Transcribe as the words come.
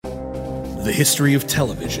The history of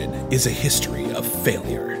television is a history of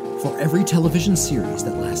failure. For every television series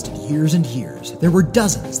that lasted years and years, there were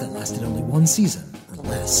dozens that lasted only one season or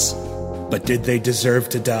less. But did they deserve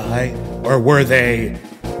to die? Or were they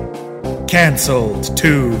canceled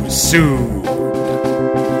too soon?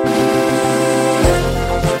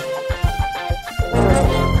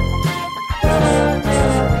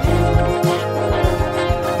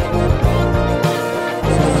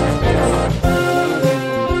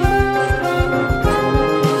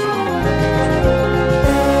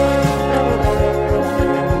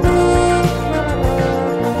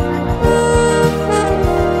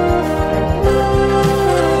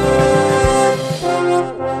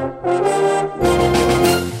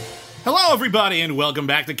 Everybody, and welcome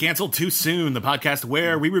back to Canceled Too Soon, the podcast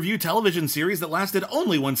where we review television series that lasted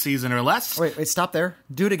only one season or less. Wait, stop there.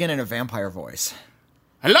 Do it again in a vampire voice.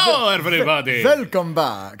 Hello, everybody. Welcome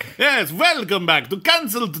back. Yes, welcome back to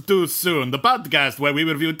Canceled Too Soon, the podcast where we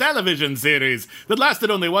review television series that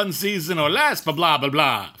lasted only one season or less, blah, blah, blah,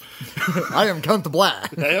 blah. I am Count the Blah.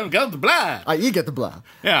 I am Count the Blah. I get the blah.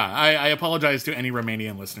 Yeah, I apologize to any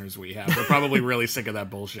Romanian listeners we have. They're probably really sick of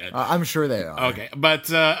that bullshit. I'm sure they are. Okay, but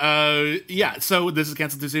yeah, so this is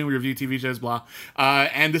Canceled Too Soon. We review TV shows, blah.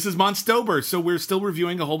 And this is Monstober, so we're still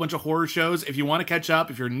reviewing a whole bunch of horror shows. If you want to catch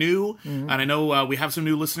up, if you're new, and I know we have some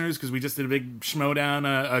new listeners because we just did a big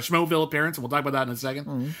Schmoville appearance, and we'll talk about that in a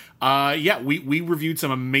second. Yeah, we reviewed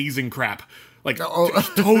some amazing crap. Like,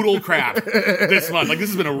 total crap this month. Like, this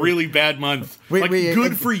has been a really bad month.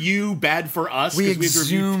 Good for you, bad for us, because we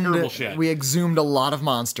reviewed terrible shit. We exhumed a lot of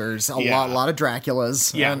monsters, a lot of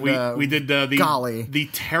Draculas. Yeah, and, we did the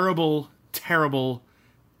terrible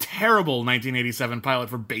 1987 pilot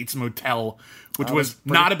for Bates Motel, which was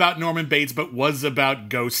not about Norman Bates, but was about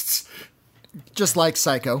ghosts. Just like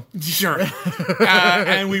Psycho. Sure.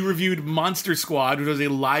 And we reviewed Monster Squad, which was a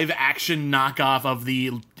live-action knockoff of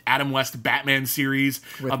the Adam West Batman series.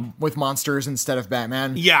 With monsters instead of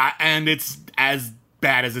Batman. Yeah, and it's as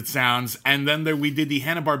bad as it sounds. And then we did the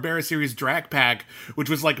Hanna-Barbera series Drac Pack, which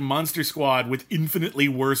was like Monster Squad with infinitely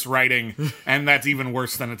worse writing, and that's even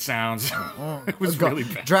worse than it sounds. It was really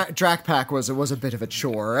bad. Drac Pack was a bit of a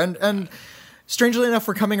chore. And strangely enough,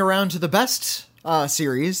 we're coming around to the best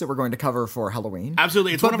series that we're going to cover for Halloween.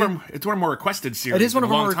 Absolutely. It's one of our more requested series. It is one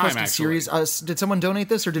of our more requested series. Did someone donate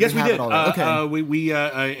this, or did we have it already? Okay.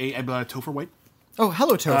 Topher White. Oh,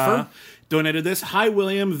 hello, Topher. Donated this. Hi,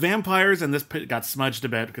 William. Vampires, and this got smudged a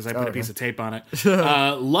bit because I put a piece of tape on it.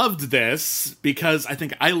 Loved this because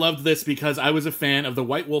I loved this because I was a fan of the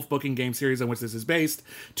White Wolf booking game series on which this is based.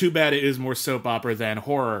 Too bad it is more soap opera than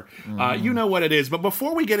horror. You know what it is. But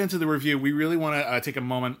before we get into the review, we really want to take a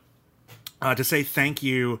moment to say thank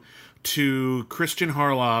you to Christian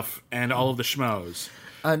Harloff and all of the schmoes.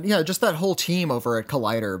 And yeah, just that whole team over at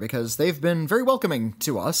Collider, because they've been very welcoming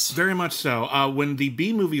to us. Very much so. When the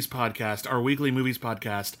B Movies podcast, our weekly movies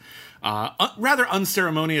podcast, rather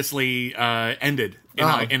unceremoniously ended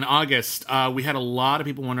in August, we had a lot of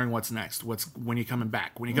people wondering what's next. When you coming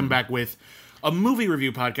back? When you come back with a movie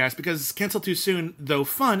review podcast, because Canceled Too Soon, though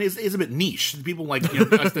fun, is a bit niche. People like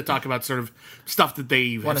us to talk about sort of stuff that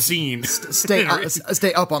they've seen. Stay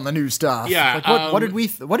up on the new stuff. Yeah. Like,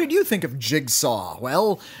 what did you think of Jigsaw?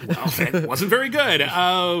 Well, it wasn't very good.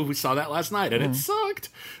 We saw that last night, and it sucked.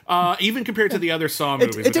 Even compared to the other Saw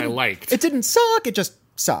movies, which I liked. It didn't suck. It just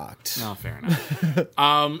sucked. Oh, fair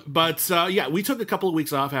enough. But yeah, we took a couple of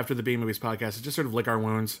weeks off after the B Movies podcast to just sort of lick our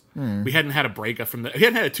wounds. We hadn't had a break we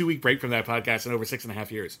hadn't had a 2-week break from that podcast in over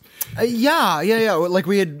 6.5 years. Yeah. Like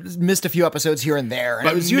we had missed a few episodes here and there, and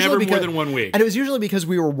but it was usually more than 1 week. And it was usually because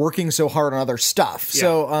we were working so hard on other stuff. Yeah.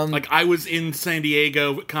 So, like I was in San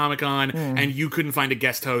Diego Comic-Con, and you couldn't find a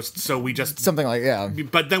guest host, so we just something like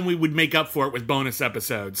But then we would make up for it with bonus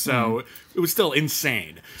episodes. So it was still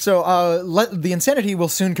insane. So the insanity will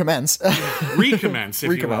soon commence. Recommence,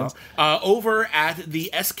 if you will. Over at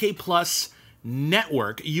the SK Plus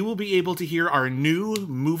Network, you will be able to hear our new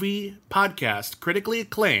movie podcast, critically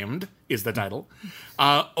acclaimed is the title,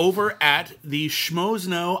 over at the Schmoes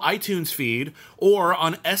Know iTunes feed or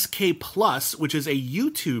on SK Plus, which is a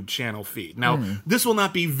YouTube channel feed. Now, this will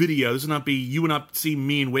not be video. This will not be, you will not see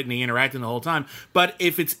me and Whitney interacting the whole time. But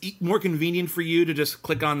if it's more convenient for you to just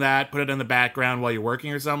click on that, put it in the background while you're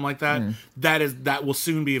working or something like that, that will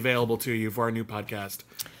soon be available to you for our new podcast.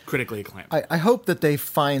 critically acclaimed. I hope that they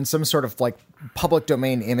find some sort of like public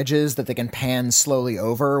domain images that they can pan slowly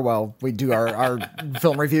over while we do our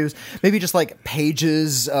film reviews. Maybe just like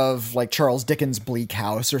pages of like Charles Dickens' Bleak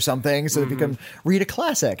House or something, so that we can read a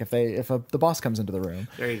classic if the boss comes into the room.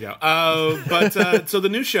 There you go. But so the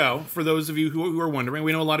new show, for those of you who are wondering,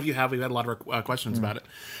 we know a lot of you have. We've had a lot of questions about it.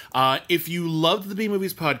 If you loved the B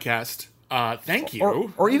Movies podcast, thank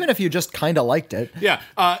you. Or even if you just kind of liked it. Yeah,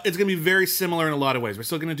 it's going to be very similar in a lot of ways. We're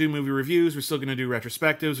still going to do movie reviews. We're still going to do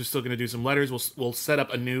retrospectives. We're still going to do some letters. We'll set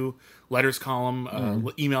up a new letters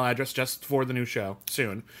column, email address just for the new show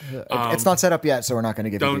soon. It's not set up yet, so we're not going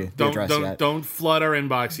to give you the address yet. Don't flood our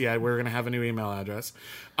inbox yet. We're going to have a new email address.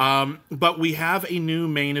 But we have a new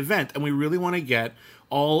main event, and we really want to get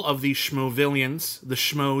all of the schmovillians, the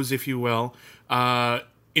schmoes, if you will,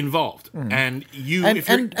 involved. And you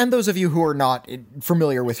and those of you who are not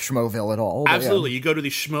familiar with Schmoville at all. Absolutely. You go to the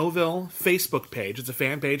Schmoville Facebook page. It's a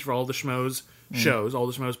fan page for all the Schmoes shows, all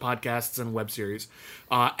the Schmoes podcasts and web series.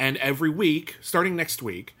 And every week, starting next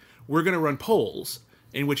week, we're going to run polls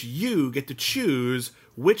in which you get to choose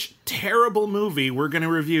which terrible movie we're going to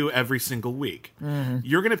review every single week.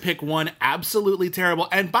 You're going to pick one absolutely terrible,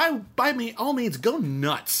 and by all means, go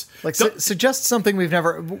nuts. Like suggest something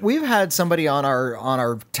we've had somebody on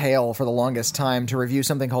our tail for the longest time to review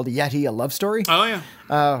something called Yeti, a love story. Oh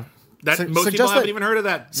yeah. Most people haven't even heard of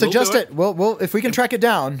that. Suggest it. We'll if we can track it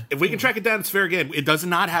down. If we can track it down, it's fair game. It does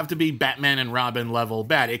not have to be Batman and Robin level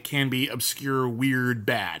bad. It can be obscure, weird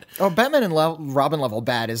bad. Oh, Batman and Robin level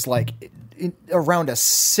bad is like around a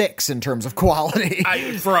 6 in terms of quality.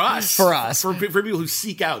 For us. For people who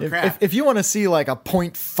seek out crap. If you want to see like a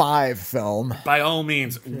 0.5 film, by all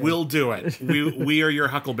means, we'll do it. We are your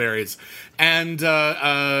huckleberries. And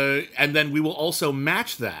then we will also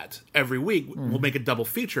match that every week. We'll make a double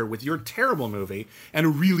feature with your terrible movie and a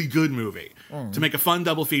really good movie to make a fun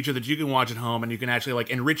double feature that you can watch at home and you can actually like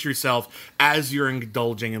enrich yourself as you're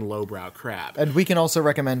indulging in lowbrow crap. And we can also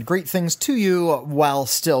recommend great things to you while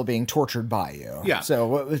still being tortured by you. Yeah.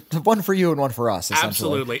 So one for you and one for us, essentially.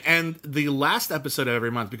 Absolutely. And the last episode of every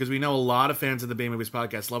month, because we know a lot of fans of the Bay Movies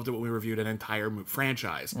podcast loved it when we reviewed an entire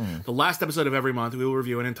franchise. The last episode of every month, we will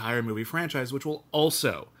review an entire movie franchise, which will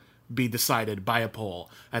also be decided by a poll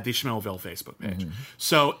at the Schmoville Facebook page.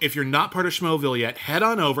 So if you're not part of Schmoville yet, head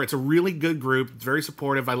on over. It's a really good group. It's very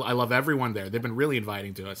supportive. I love everyone there. They've been really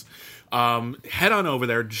inviting to us. Head on over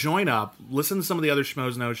there, join up, listen to some of the other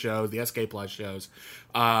Schmoes Know shows, the SK Plus shows,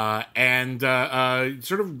 and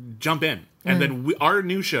sort of jump in. And then our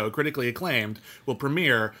new show, Critically Acclaimed, will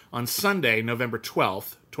premiere on Sunday, November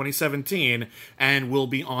 12th, 2017, and will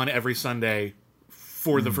be on every Sunday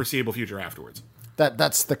for the foreseeable future afterwards.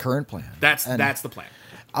 That's the current plan. That's the plan.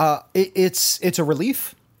 It's a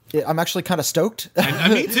relief. I'm actually kind of stoked.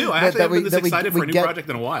 And me too. I actually haven't been this excited for a new project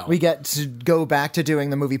in a while. We get to go back to doing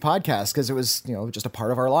the movie podcast because it was, just a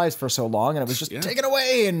part of our lives for so long, and it was just taken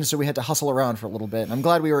away, and so we had to hustle around for a little bit. And I'm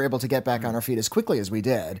glad we were able to get back on our feet as quickly as we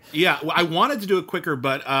did. Yeah, well, I wanted to do it quicker,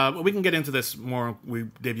 but we can get into this more. We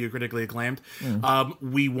debut Critically Acclaimed.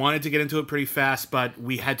 We wanted to get into it pretty fast, but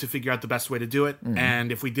we had to figure out the best way to do it.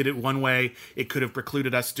 And if we did it one way, it could have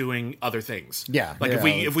precluded us doing other things. Yeah, like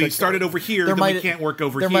if we started over here, then we can't work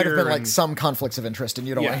over here. Might have been like some conflicts of interest, and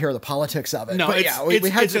you don't want to hear the politics of it. No, but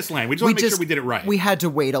it's just lame. We just want to make sure we did it right. We had to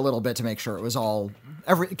wait a little bit to make sure it was all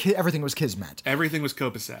everything was kismet. Everything was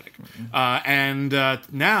copacetic. And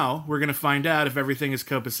now we're going to find out if everything is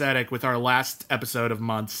copacetic with our last episode of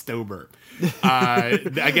Monstober.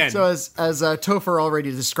 Again, so as Topher already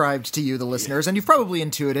described to you, the listeners, and you've probably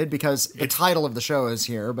intuited because the title of the show is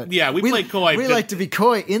here. But we play coy. We like to be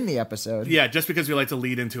coy in the episode. Yeah, just because we like to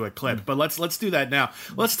lead into a clip. But let's do that now.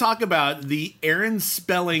 Let's talk about the Aaron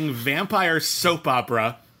Spelling vampire soap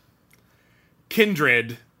opera,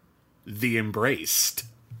 Kindred, the Embraced.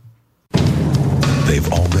 They've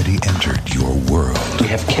already entered your world. We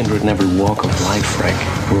have kindred in every walk of life, Frank.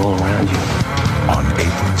 We're all around you. On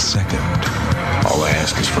April 2nd. All I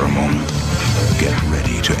ask is for a moment. Get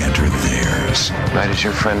ready to enter theirs. Right as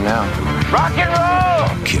your friend now. Rock and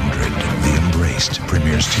roll! Kindred, the Embraced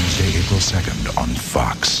premieres Tuesday, April 2nd on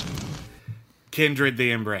Fox. Kindred,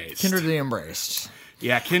 the Embraced. Kindred, the Embraced.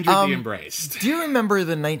 Yeah, Kindred, the Embraced. Do you remember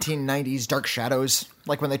the 1990s Dark Shadows?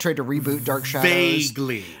 Like when they tried to reboot Dark Shadows.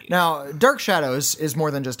 Vaguely. Now, Dark Shadows is more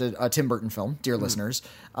than just a Tim Burton film, dear listeners.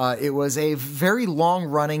 It was a very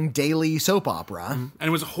long-running daily soap opera. And it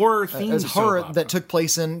was a horror-themed It was horror soap opera. that took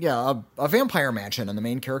place in a vampire mansion, and the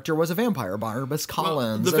main character was a vampire, Barnabas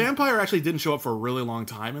Collins. The vampire actually didn't show up for a really long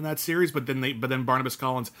time in that series, but then Barnabas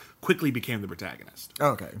Collins quickly became the protagonist.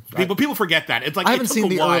 Okay. People forget that. It's like I haven't it took seen a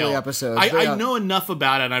the while. early episodes, but I yeah. know enough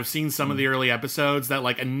about it, and I've seen some of the early episodes that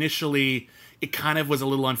like initially it kind of was a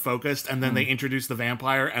little unfocused, and then they introduced the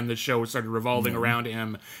vampire, and the show started revolving around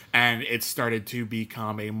him, and it started to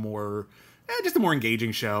become a more just a more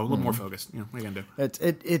engaging show, a little more focused. You know, what are you gonna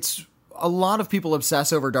do? It's a lot of people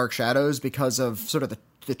obsess over Dark Shadows because of sort of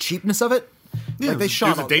the cheapness of it. Yeah, Like it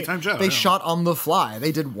was a daytime show. They yeah. shot on the fly.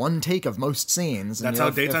 They did one take of most scenes. And, That's how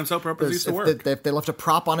daytime soap operas used to work. If they left a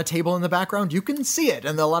prop on a table in the background, you can see it.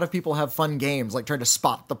 And a lot of people have fun games, like trying to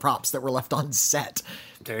spot the props that were left on set.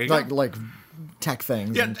 There you like, go. Like tech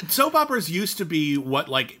things. Yeah, and- soap operas used to be what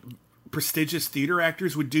like prestigious theater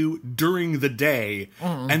actors would do during the day,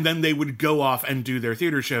 and then they would go off and do their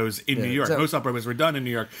theater shows in New York. so- Most operas were done in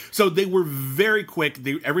New York, so they were very quick.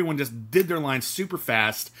 Everyone just did their lines super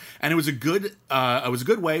fast, and it was a good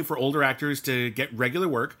way for older actors to get regular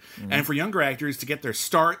work, and for younger actors to get their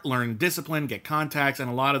start, learn discipline, get contacts,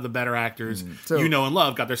 and a lot of the better actors So- you know and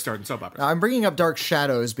love got their start in soap operas. I'm bringing up Dark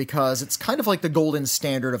Shadows because it's kind of like the golden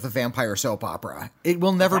standard of the vampire soap opera. It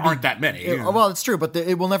will never There aren't that many. Well, it's true, but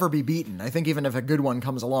it will never be beaten. I think even if a good one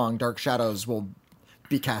comes along, Dark Shadows will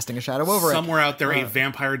be casting a shadow over Somewhere out there, a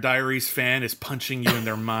Vampire Diaries fan is punching you in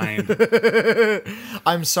their mind. it.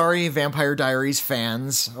 I'm sorry, Vampire Diaries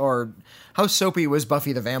fans, or how soapy was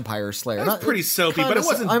Buffy the Vampire Slayer? It was pretty soapy, but it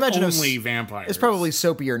wasn't only vampires. It's probably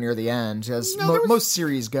soapier near the end, as there was- most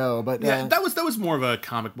series go. But Yeah, that was more of a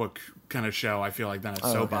comic book kind of show, I feel like, than a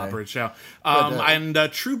soap okay. opera show.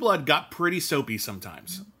 And True Blood got pretty soapy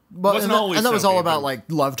sometimes. Well, Wasn't and always that was soapy, all about but like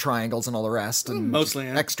love triangles and all the rest, and mostly,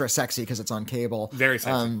 yeah. extra sexy because it's on cable. very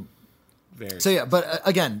sexy. Very. So yeah, but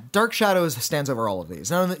again, Dark Shadows stands over all of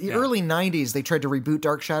these. Now in the early '90s, they tried to reboot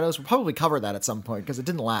Dark Shadows. We'll probably cover that at some point because it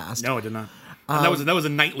didn't last. No, it did not. And that was a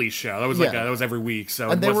nightly show. That was like yeah. that was every week. So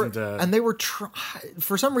and it they wasn't. were and they were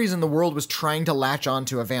for some reason the world was trying to latch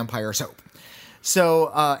onto a vampire soap. So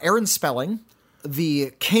Aaron Spelling,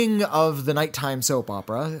 the king of the nighttime soap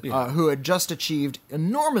opera, who had just achieved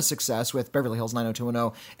enormous success with Beverly Hills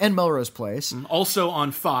 90210 and Melrose Place. also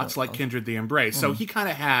on Fox, like Kindred the Embrace. So he kind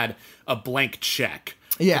of had a blank check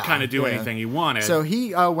Yeah, to kind of do yeah. anything he wanted. So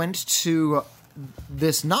he went to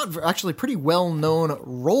this actually pretty well-known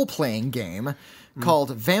role-playing game called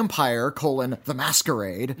Vampire: The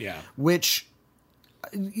Masquerade, Yeah. which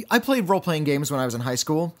I played role-playing games when I was in high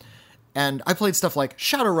school. And I played stuff like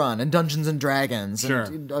Shadowrun and Dungeons and Dragons Sure.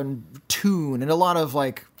 and Toon and a lot of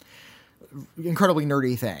like incredibly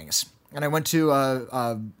nerdy things. And I went to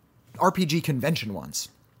a RPG convention once.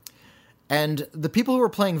 And the people who were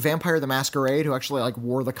playing Vampire the Masquerade, who actually like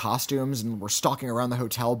wore the costumes and were stalking around the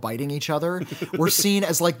hotel biting each other, were seen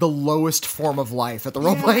as like the lowest form of life at the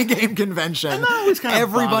role-playing game convention. And that always kind of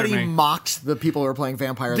Everybody bothered me. mocked the people who were playing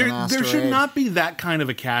Vampire the Masquerade. There should not be that kind of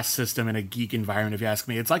a caste system in a geek environment, if you ask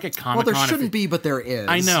me. It's like a Well, Comic-Con. there shouldn't be, but there is.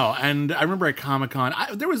 I know, and I remember at Comic-Con,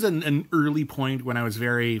 there was an early point when I was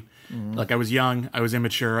very, like I was young, I was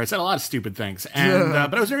immature, I said a lot of stupid things, and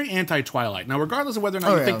but I was very anti-Twilight. Now, regardless of whether or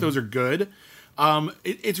not you think those are good,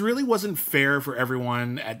 it really wasn't fair for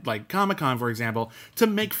everyone at like Comic-Con, for example, to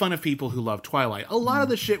make fun of people who love Twilight. A lot of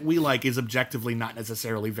the shit we like is objectively not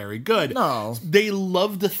necessarily very good. No. They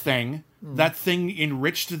loved the thing. That thing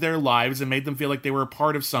enriched their lives and made them feel like they were a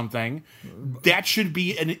part of something. That should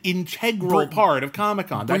be an integral part of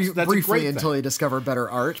Comic-Con. That's a briefly great thing. until they discover better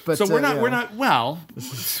art. But So we're not. Well,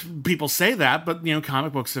 people say that, but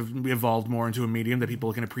comic books have evolved more into a medium that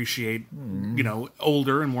people can appreciate,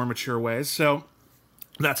 older and more mature ways. So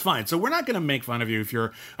that's fine. So we're not going to make fun of you if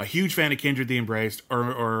you're a huge fan of Kindred the Embraced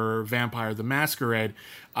or Vampire the Masquerade.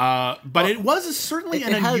 But it was certainly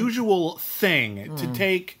an unusual thing to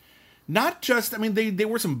take. Not just. I mean, they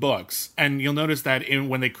were some books, and you'll notice that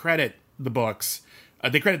when they credit the books.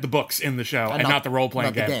 They credit the books in the show and not the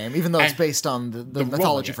role-playing game. Even though it's based on the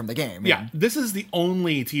mythology from the game. Yeah, this is the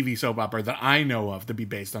only TV soap opera that I know of to be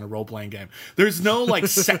based on a role-playing game. There's no, like,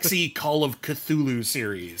 sexy Call of Cthulhu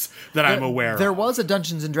series that I'm aware of. There was a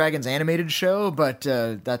Dungeons & Dragons animated show, but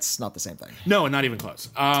that's not the same thing. No, not even close.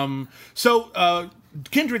 So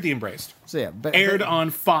Kindred the Embraced. So yeah, Aired on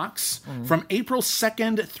Fox from April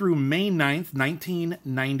 2nd through May 9th,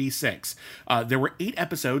 1996. There were 8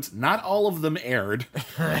 episodes. Not all of them aired.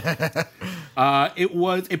 It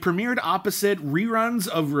premiered opposite reruns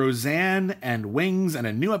of Roseanne and Wings and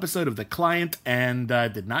a new episode of The Client, and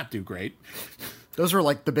did not do great. Those were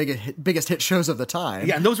like the biggest hit shows of the time.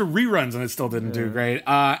 Yeah, and those are reruns, and it still didn't do great.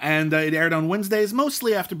 And it aired on Wednesdays,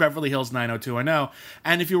 mostly after Beverly Hills 90210.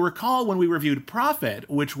 And if you recall, when we reviewed Prophet,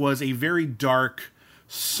 which was a very dark,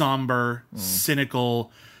 somber,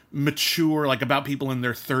 cynical, mature, like about people in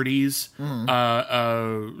their 30s,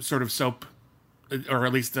 sort of soap, or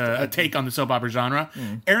at least a take on the soap opera genre.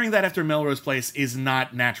 Airing that after Melrose Place is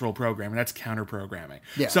not natural programming. That's counter programming.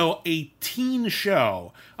 Yeah. So a teen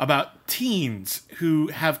show about teens who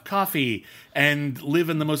have coffee and live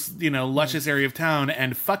in the most, luscious area of town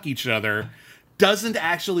and fuck each other doesn't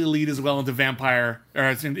actually lead as well into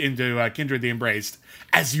into Kindred the Embraced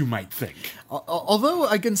as you might think. Although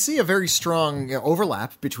I can see a very strong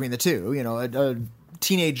overlap between the two. A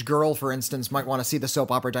teenage girl, for instance, might want to see the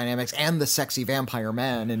soap opera dynamics and the sexy vampire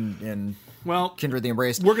man in Kindred the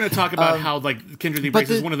Embraced. We're going to talk about how Kindred the Embraced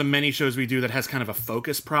is one of the many shows we do that has kind of a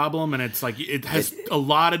focus problem, and it's it has a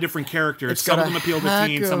lot of different characters. Some of them appeal to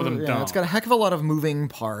teens, some of them don't. It's got a heck of a lot of moving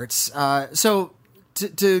parts. So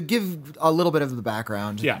to give a little bit of the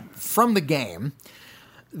background, from the game,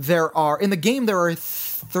 there are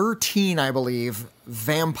 13, I believe,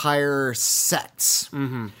 vampire sects.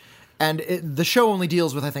 Mm-hmm. And the show only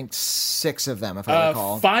deals with, I think, 6 of them, if I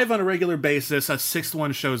recall. 5 on a regular basis. A 6th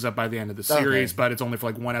one shows up by the end of the series, but it's only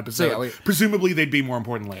for 1 episode. So, presumably, they'd be more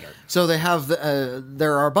important later. So they have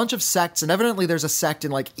there are a bunch of sects, and evidently there's a sect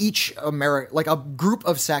in each a group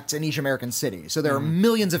of sects in each American city. So there are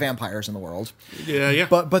millions of vampires in the world. Yeah.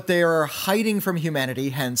 But they are hiding from humanity,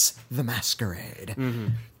 hence the masquerade. Mm-hmm.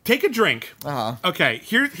 Take a drink. Okay,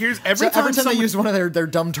 here's every time they use one of their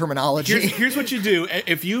dumb terminology. Here's what you do.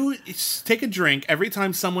 If you take a drink, every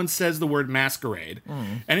time someone says the word masquerade,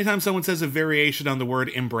 anytime someone says a variation on the word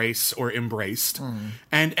embrace or embraced,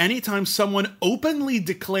 and anytime someone openly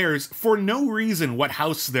declares for no reason what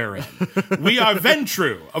house they're in, we are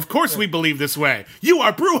Ventru. Of course we believe this way. You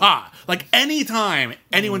are Bruja. Anytime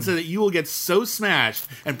anyone says that, you will get so smashed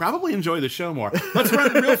and probably enjoy the show more. Let's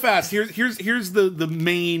run real fast. Here's the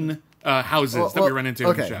main houses that we run into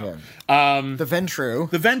in the show. Yeah. The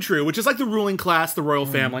Ventru, which is like the ruling class, the royal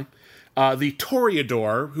family. The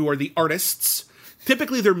Toreador, who are the artists.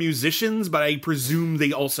 Typically, they're musicians, but I presume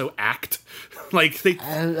they also act.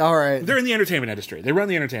 All right. They're in the entertainment industry. They run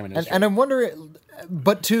the entertainment industry. And I'm wondering,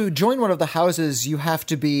 but to join one of the houses, you have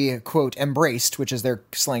to be, quote, embraced, which is their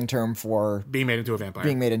slang term for being made into a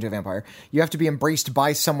vampire. You have to be embraced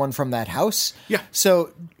by someone from that house. Yeah.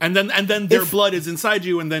 So and then their blood is inside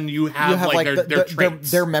you, and then you have their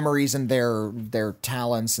traits, their memories, and their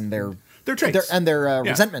talents, and their traits, and their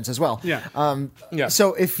resentments as well. Yeah.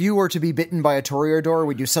 So if you were to be bitten by a Toreador,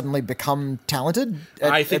 would you suddenly become talented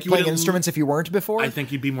at playing instruments if you weren't before? I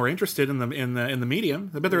think you'd be more interested in the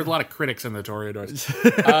medium. I bet there's a lot of critics in the Toreadors.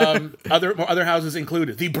 Other houses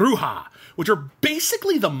include the Bruja, which are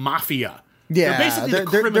basically the mafia. Yeah, they're basically the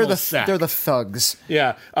criminal sect. They're the thugs.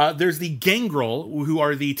 Yeah. There's the Gangrel, who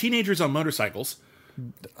are the teenagers on motorcycles.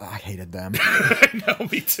 I hated them. No,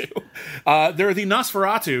 me too. There are the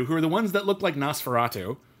Nosferatu, who are the ones that look like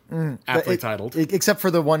Nosferatu. Aptly titled. Except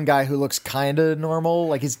for the one guy who looks kind of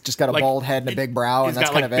normal. He's just got a bald head and a big brow, and that's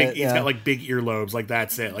kind of it. He's got big earlobes.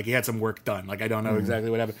 That's it. He had some work done. I don't know exactly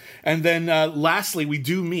what happened. And then lastly, we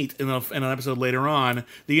do meet in an episode later on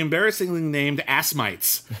the embarrassingly named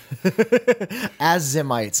Assmites.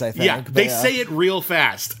 Azimites, I think. Yeah, they say it real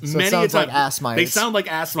fast. So many times. Like Assmites. They sound like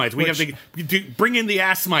Assmites. We have to bring in the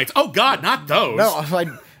Assmites. Oh God, not those.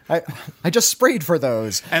 No, I just sprayed for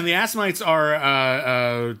those. And the Assmites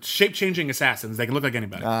are shape-changing assassins. They can look like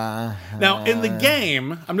anybody. Now, in the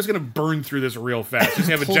game, I'm just going to burn through this real fast, just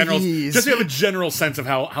to have a general sense of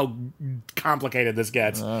how complicated this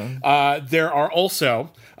gets. There are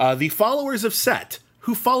also the followers of Set,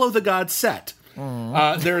 who follow the god Set. There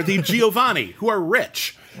are the Giovanni, who are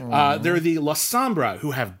rich. There are the La Sombra,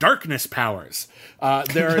 who have darkness powers.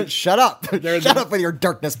 Shut up! Shut up with your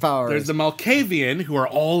darkness powers. There's the Malkavian, who are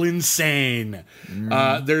all insane.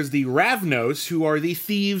 There's the Ravnos, who are the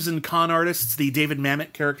thieves and con artists, the David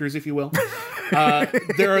Mamet characters, if you will.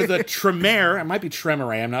 There are the Tremere. It might be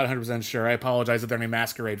Tremere. I'm not 100% sure. I apologize if they're any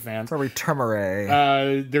Masquerade fans. Probably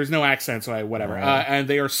Tremere. There's no accent, so whatever. And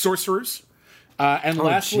they are sorcerers. And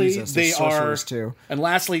lastly, Jesus, they there's are. sorcerers, too. And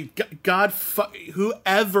lastly,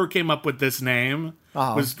 whoever came up with this name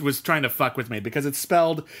was trying to fuck with me because it's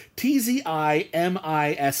spelled Tzimisce.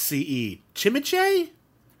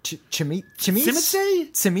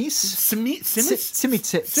 Simice.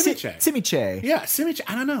 Yeah, Simice.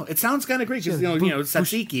 I don't know. It sounds kind of great because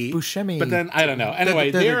tzatziki. Buscemi. But then I don't know. Anyway,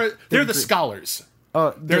 they're the scholars.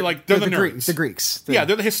 They're the nerds. The Greeks. Yeah,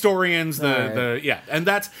 they're the historians. And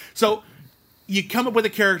that's so. You come up with a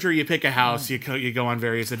character, you pick a house, you go on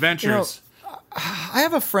various adventures. I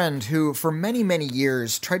have a friend who, for many, many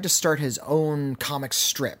years, tried to start his own comic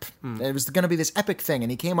strip. It was going to be this epic thing, and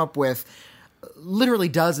he came up with literally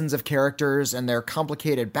dozens of characters and their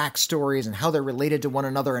complicated backstories and how they're related to one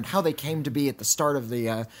another and how they came to be at the start of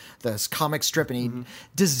the comic strip. And he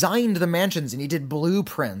designed the mansions and he did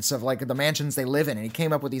blueprints of like the mansions they live in. And he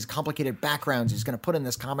came up with these complicated backgrounds he's going to put in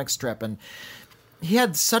this comic strip. And he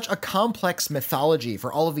had such a complex mythology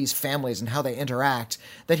for all of these families and how they interact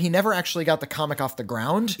that he never actually got the comic off the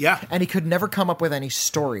ground. Yeah. And he could never come up with any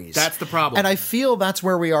stories. That's the problem. And I feel that's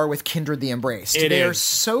where we are with Kindred the Embraced. They are is.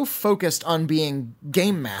 so focused on being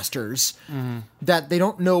game masters that they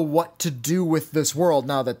don't know what to do with this world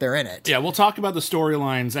now that they're in it. Yeah, we'll talk about the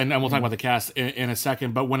storylines and we'll talk about the cast in a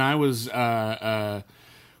second. But when I was...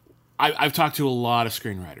 I've talked to a lot of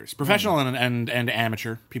screenwriters, professional and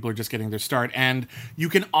amateur. People are just getting their start. And you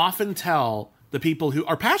can often tell the people who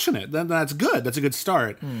are passionate, then that's good. That's a good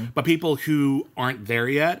start. But people who aren't there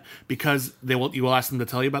yet, because you will ask them to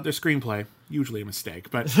tell you about their screenplay. Usually a mistake,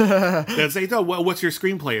 but they'll say, "Oh, what's your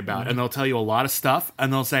screenplay about?" And they'll tell you a lot of stuff,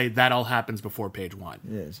 and they'll say that all happens before page 1.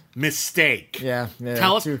 Yes. Mistake. Yeah.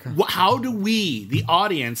 Tell us how do we, the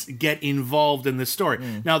audience, get involved in this story?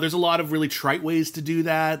 Now, there's a lot of really trite ways to do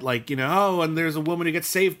that, like and there's a woman who gets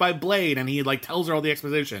saved by Blade, and he like tells her all the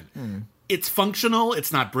exposition. It's functional.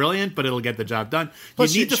 It's not brilliant, but it'll get the job done.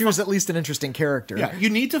 Plus, she was at least an interesting character. Yeah, you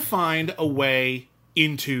need to find a way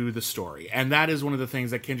into the story, and that is one of the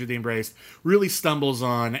things that Kindred the Embraced really stumbles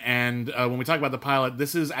on. And when we talk about the pilot,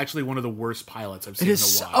 this is actually one of the worst pilots I've seen in a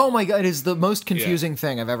while. Oh my god, it is the most confusing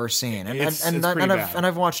thing I've ever seen. And It's pretty bad.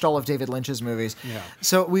 I've watched all of David Lynch's movies. Yeah.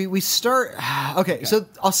 So we start. Okay, so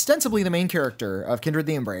ostensibly the main character of Kindred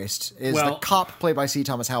the Embraced is the cop played by C.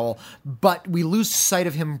 Thomas Howell, but we lose sight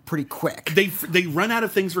of him pretty quick. They run out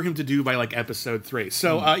of things for him to do by like episode 3.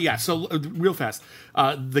 So real fast.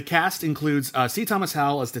 The cast includes C. Thomas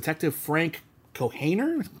Howell as Detective Frank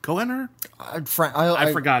Cohener?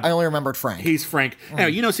 I forgot. I only remembered Frank. He's Frank.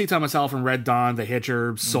 Anyway, C. Thomas Howell from Red Dawn, The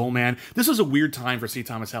Hitcher, Soul Man. This was a weird time for C.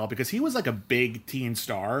 Thomas Howell because he was like a big teen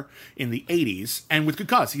star in the 80s, and with good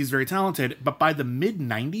cause. He's very talented, but by the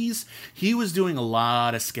mid-90s, he was doing a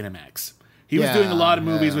lot of Skinemax. He was doing a lot of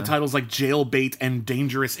movies with titles like Jailbait and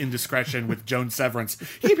Dangerous Indiscretion with Joan Severance.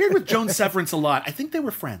 He appeared with Joan Severance a lot. I think they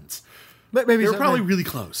were friends. Maybe they were probably really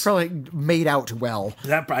close. Probably made out well.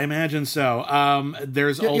 I imagine so.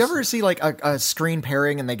 There's also... You ever see like a screen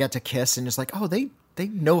pairing and they get to kiss and just like, oh, they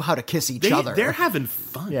know how to kiss each other. They're having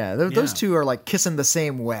fun. Yeah, those two are like kissing the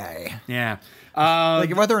same way. Yeah.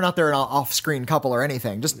 Like whether or not they're an off-screen couple or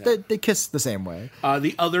anything, just they kiss the same way.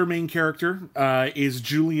 The other main character is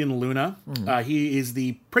Julian Luna. He is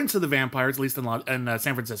the Prince of the Vampires, at least in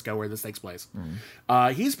San Francisco, where this takes place.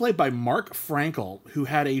 He's played by Mark Frankel, who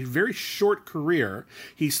had a very short career.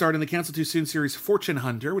 He starred in the Cancel Too Soon series Fortune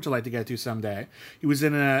Hunter, which I'd like to get to someday. He was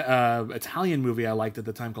in an Italian movie I liked at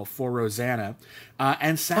the time called For Rosanna.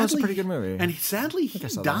 And sadly, that's a pretty good movie. And sadly, he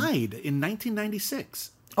died in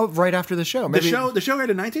 1996. Oh, right after the show. Maybe. The show aired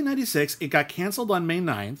in 1996. It got canceled on May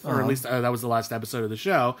 9th, or at least that was the last episode of the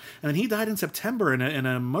show. And then he died in September in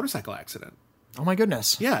a motorcycle accident. Oh my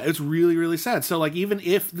goodness. Yeah, it's really, really sad. So, like, even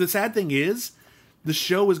if the sad thing is, the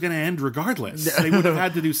show was going to end regardless. They would have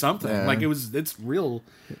had to do something. Yeah. Like, it's real.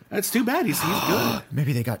 It's too bad. He's good.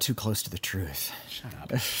 Maybe they got too close to the truth. Shut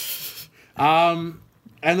up.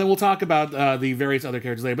 And then we'll talk about the various other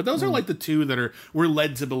characters later. But those are like the two that we're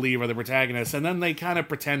led to believe are the protagonists. And then they kind of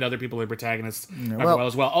pretend other people are protagonists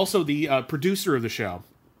as well. Also, the producer of the show.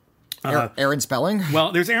 Aaron Spelling?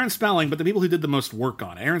 Well, there's Aaron Spelling, but the people who did the most work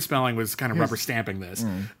on it. Aaron Spelling was kind of rubber stamping this.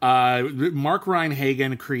 Mark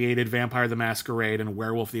Ryan-Hagan created Vampire the Masquerade and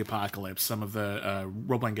Werewolf the Apocalypse, some of the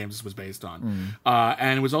role-playing games this was based on.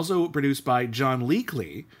 And it was also produced by John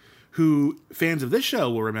Leakley, who fans of this show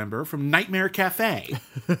will remember from Nightmare Cafe.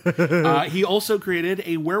 He also created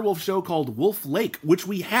a werewolf show called Wolf Lake, which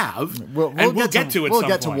we have, we'll get to it. We'll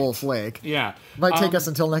get to Wolf Lake. Yeah. Might take us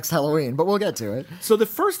until next Halloween, but we'll get to it. So the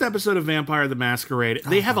first episode of Vampire the Masquerade,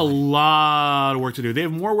 they have a lot of work to do. They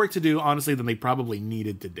have more work to do, honestly, than they probably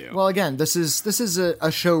needed to do. Well, again, this is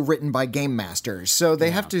a show written by game masters, so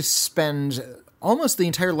they have to spend almost the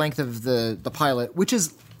entire length of the pilot, which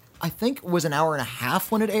is, I think, was an hour and a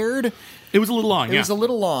half when it aired. It was a little long. It was a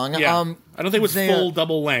little long. Yeah. I don't think it was full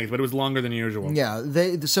double length, but it was longer than usual. Yeah.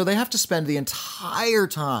 So they have to spend the entire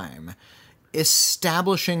time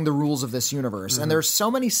establishing the rules of this universe. And there's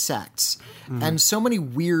so many sects and so many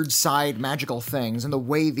weird side magical things and the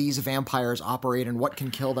way these vampires operate and what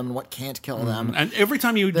can kill them and what can't kill them. And every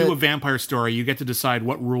time you do a vampire story, you get to decide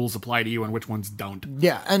what rules apply to you and which ones don't.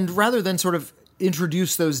 Yeah, and rather than sort of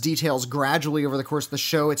introduce those details gradually over the course of the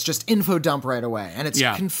show, it's just info dump right away, and it's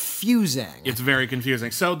confusing. It's very confusing.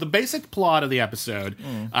 So the basic plot of the episode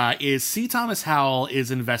is C. Thomas Howell is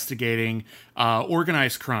investigating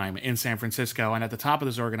organized crime in San Francisco, and at the top of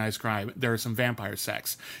this organized crime, there are some vampire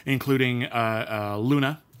sects, including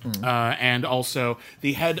Luna, and also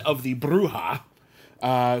the head of the Bruja,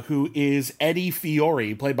 who is Eddie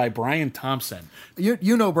Fiore, played by Brian Thompson.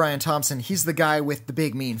 You know Brian Thompson. He's the guy with the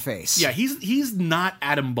big mean face. Yeah, he's not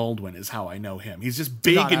Adam Baldwin, is how I know him. He's just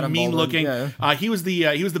big Not and Adam mean Baldwin, looking. yeah. He was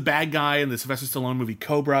the bad guy in the Sylvester Stallone movie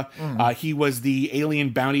Cobra. He was the alien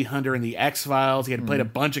bounty hunter in the X-Files. He had played a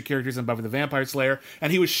bunch of characters in Buffy the Vampire Slayer,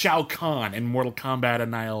 and he was Shao Kahn in Mortal Kombat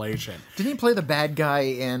Annihilation. Didn't he play the bad guy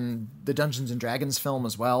in the Dungeons and Dragons film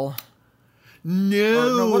as well?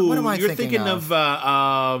 No, what am I you're thinking of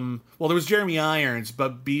well, there was Jeremy Irons,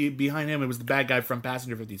 but behind him it was the bad guy from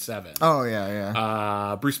Passenger 57. Oh,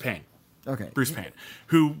 yeah. Bruce Payne. Okay. Bruce Payne,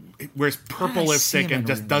 who wears purple I see lipstick him and in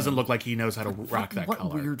just Reload. doesn't look like he knows how to rock that What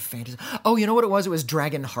color. weird fantasy. Oh, you know what it was? It was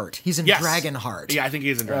Dragonheart. He's in Yes. Dragonheart. Yeah, I think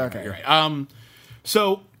he is in Dragonheart. Okay. You're right.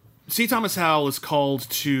 So C. Thomas Howell is called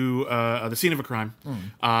to the scene of a crime,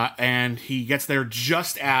 and he gets there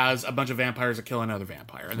just as a bunch of vampires are killing another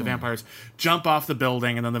vampire. And the vampires jump off the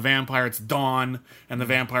building, and then the vampire, it's dawn, and the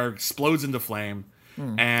vampire explodes into flame.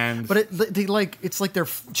 And But it's like their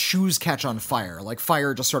shoes catch on fire. Like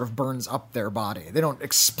fire just sort of burns up their body. They don't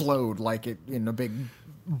explode like it in a big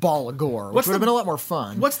ball of gore, which would have been a lot more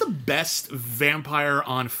fun. What's the best vampire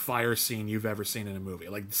on fire scene you've ever seen in a movie?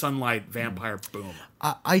 Like sunlight, vampire, boom.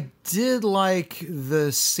 I did like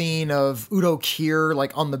the scene of Udo Kier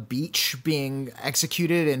like on the beach being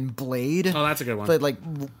executed in Blade. Oh, that's a good one. They like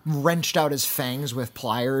wrenched out his fangs with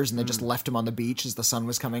pliers and they just left him on the beach as the sun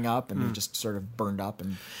was coming up and he just sort of burned up.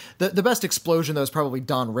 And the best explosion though is probably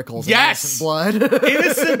Don Rickles in Yes! Innocent Blood.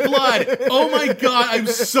 Innocent Blood. Oh my god, I'm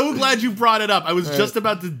so glad you brought it up. I was just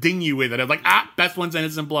about to ding you with it. I'm like, best one's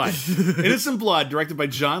Innocent Blood. Innocent Blood, directed by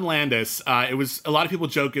John Landis. It was, a lot of people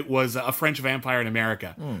joke it was a French vampire in America,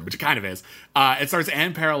 which it kind of is. It stars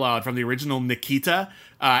Anne Parallel from the original Nikita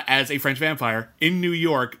as a French vampire in New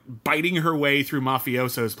York, biting her way through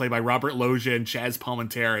mafiosos, played by Robert Loggia and Chaz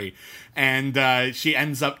Palminteri. And she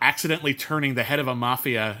ends up accidentally turning the head of a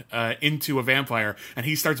mafia into a vampire, and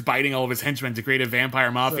he starts biting all of his henchmen to create a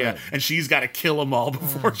vampire mafia, and she's got to kill them all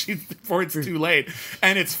before it's too late.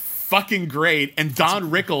 And it's fucking great. And Don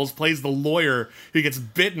Rickles plays the lawyer who gets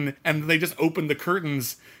bitten, and they just open the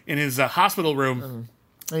curtains in his hospital room.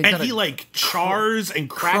 And he like chars and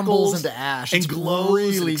crackles crumbles into ash. and It's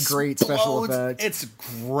glows. really and great special explodes. effects. It's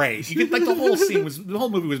great. You get like the whole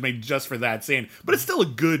movie was made just for that scene, but it's still a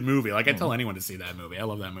good movie. Like I tell anyone to see that movie. I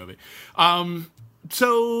love that movie.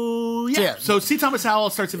 So C. Thomas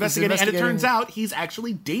Howell starts investigating, and it turns out he's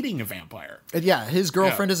actually dating a vampire. Yeah, his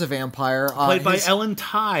girlfriend is a vampire. Played by Ellen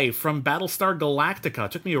Tighe from Battlestar Galactica.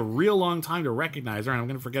 It took me a real long time to recognize her, and I'm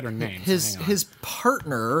going to forget her name. His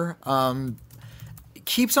partner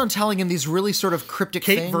keeps on telling him these really sort of cryptic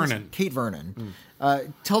things. Kate Vernon.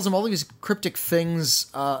 Tells him all these cryptic things.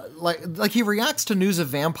 Like he reacts to news of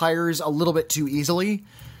vampires a little bit too easily.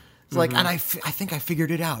 It's like, and I think I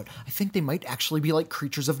figured it out. I think they might actually be like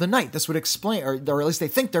creatures of the night. This would explain, or at least they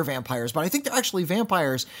think they're vampires, but I think they're actually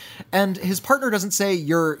vampires. And his partner doesn't say,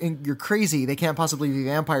 you're crazy. They can't possibly be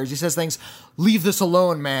vampires. He says things, leave this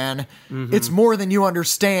alone, man. It's more than you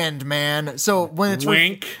understand, man. So when it's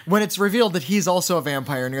when it's revealed that he's also a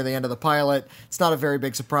vampire near the end of the pilot, it's not a very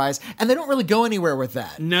big surprise. And they don't really go anywhere with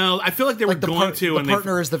that. No, I feel like they were going to. The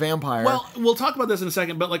partner is the vampire. Well, we'll talk about this in a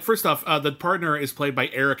second, but like first off, the partner is played by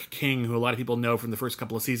Eric King, who a lot of people know from the first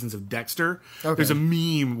couple of seasons of Dexter. Okay. There's a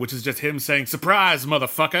meme which is just him saying, "Surprise,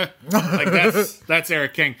 motherfucker!" Like that's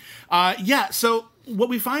Eric King. So what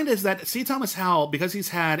we find is that C. Thomas Howell, because he's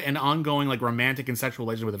had an ongoing like romantic and sexual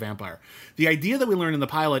relationship with a vampire, the idea that we learn in the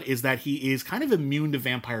pilot is that he is kind of immune to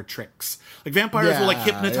vampire tricks. Like vampires will like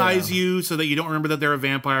hypnotize you so that you don't remember that they're a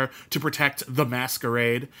vampire to protect the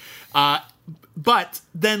masquerade. But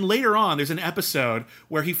then later on, there's an episode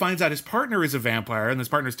where he finds out his partner is a vampire, and his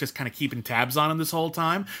partner's just kind of keeping tabs on him this whole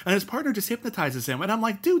time, and his partner just hypnotizes him. And I'm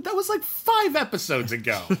like, dude, that was like 5 episodes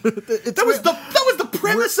ago. that was the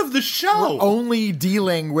premise of the show. We're only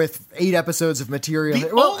dealing with 8 episodes of material.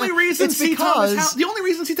 The only reason C.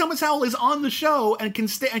 Thomas Howell is on the show and can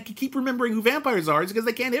keep remembering who vampires are is because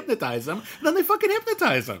they can't hypnotize him. And then they fucking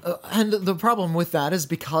hypnotize him. And the problem with that is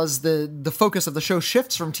because the focus of the show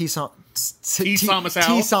shifts from T.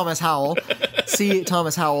 Thomas Howell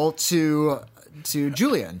to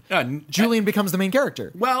Julian. Julian becomes the main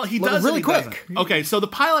character. Well, he does really quick. Okay, so the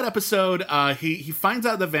pilot episode, he finds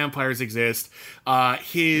out that vampires exist.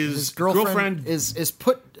 His girlfriend is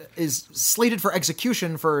slated for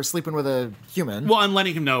execution for sleeping with a human. Well, and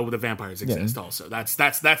letting him know the vampires exist. Also, that's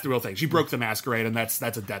the real thing. She broke the masquerade, and that's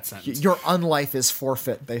a death sentence. Your unlife is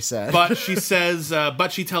forfeit, they said. But she says,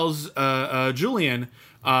 she tells Julian,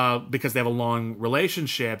 because they have a long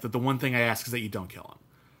relationship, that the one thing I ask is that you don't kill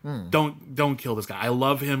him. Don't kill this guy. I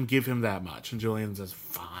love him. Give him that much. And Julian says,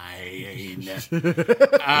 fine.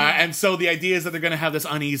 And so the idea is that they're going to have this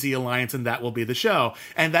uneasy alliance, and that will be the show.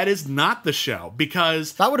 And that is not the show,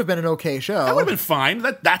 because that would have been an okay show. That would have been fine.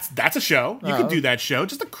 That's a show. You could do that show.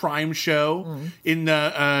 Just a crime show in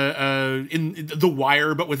The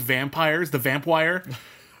Wire, but with vampires. The Vamp Wire.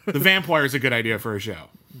 The Vamp Wire is a good idea for a show.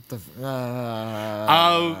 You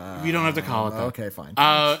don't have to call it that. Okay, fine.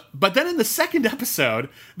 But then in the second episode,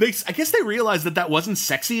 I guess they realized that wasn't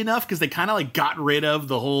sexy enough because they kind of like got rid of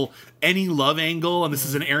the whole any love angle, and this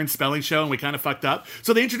is an Aaron Spelling show, and we kind of fucked up.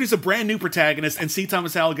 So they introduce a brand new protagonist, and C.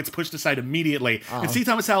 Thomas Howell gets pushed aside immediately. And C.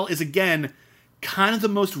 Thomas Howell is again kind of the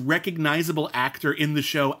most recognizable actor in the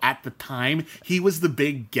show at the time. He was the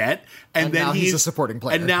big get, and then now he's a supporting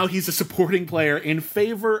player. And now he's a supporting player in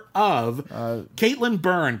favor of Caitlin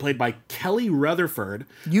Byrne, played by Kelly Rutherford.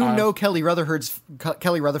 You know Kelly Rutherford's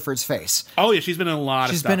face. Oh yeah, she's been in a lot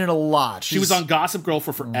of stuff. She's been in a lot. She was on Gossip Girl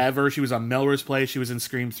for forever. She was on Melrose Place. She was in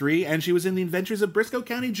Scream 3, and she was in The Adventures of Briscoe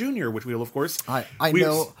County Jr., which we will of course.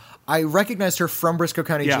 I recognized her from Briscoe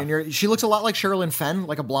County Jr. She looks a lot like Sherilyn Fenn,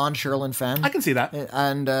 like a blonde Sherilyn Fenn. I can see that.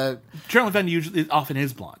 And Sherilyn Fenn often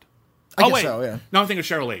is blonde. I guess so, yeah. No, I'm thinking of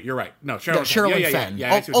Cheryl Lee. You're right. No, Sherilyn Fenn.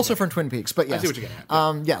 Yeah, also from Twin Peaks, but yes. I see what you're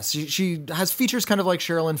getting at. Yes, she has features kind of like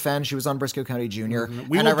Sherilyn Fenn. She was on Briscoe County Jr.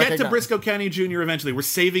 We will get to Briscoe County Jr. eventually. We're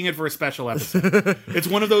saving it for a special episode. It's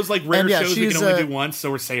one of those like rare shows we can only do once,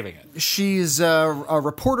 so we're saving it. She's a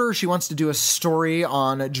reporter. She wants to do a story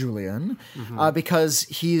on Julian because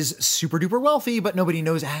he's super duper wealthy, but nobody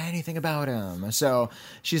knows anything about him. So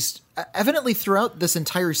she's evidently throughout this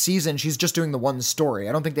entire season, she's just doing the one story.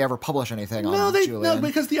 I don't think they ever publish anything on Julian. No,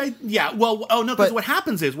 because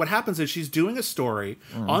because what happens is she's doing a story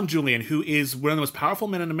on Julian, who is one of the most powerful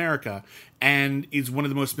men in America and is one of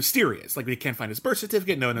the most mysterious. Like, we can't find his birth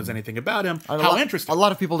certificate. No one knows anything about him. How interesting. A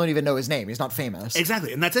lot of people don't even know his name. He's not famous.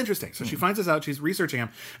 Exactly, and that's interesting. So she finds this out. She's researching him.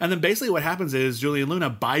 And then basically what happens is Julian Luna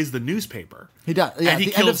buys the newspaper. He does. Yeah, and he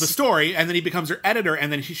kills the story, and then he becomes her editor,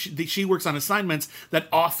 and then she works on assignments that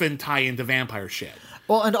often tie into vampire shit.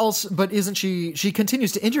 Well, and also, but isn't she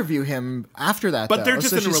continues to interview him after that, but they're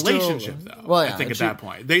just in a relationship, though. Well, yeah, I think at that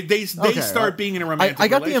point. They start being in a romantic relationship.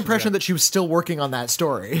 I got the impression that she was still working on that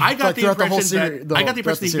story. I got the impression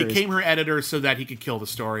that he became her editor so that he could kill the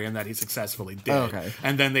story, and that he successfully did. Okay.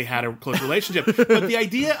 And then they had a close relationship. But the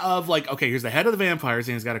idea of, like, okay, here's the head of the vampires,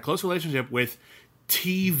 and he's got a close relationship with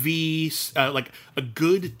TV, like a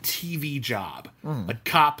good TV job. Like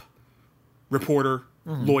cop, reporter,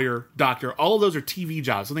 lawyer, doctor, all of those are TV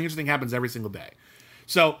jobs. Something interesting happens every single day.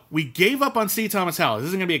 So we gave up on C. Thomas Howell. This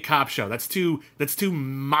isn't going to be a cop show. That's too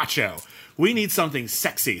macho. We need something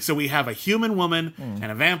sexy. So we have a human woman and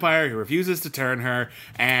a vampire who refuses to turn her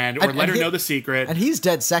and let her know the secret. And he's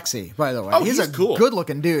dead sexy, by the way. Oh, he's cool.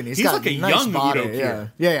 Good-looking dude. He's got like a nice young body. Udo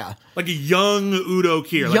Kier. Yeah. Like a young Udo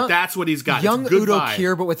Kier. Like, that's what he's got. Young it's a good Udo vibe.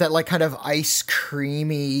 Kier, but with that like kind of ice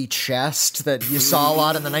creamy chest that you saw a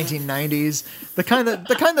lot in the 1990s. The kind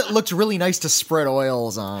that looked really nice to spread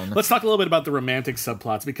oils on. Let's talk a little bit about the romantic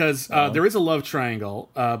subplots, because there is a love triangle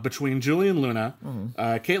between Julian Luna,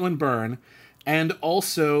 Caitlin Byrne, and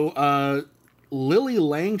also Lily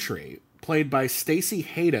Langtry, played by Stacey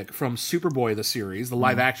Haydock from Superboy, the series, the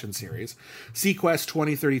live-action series, Sequest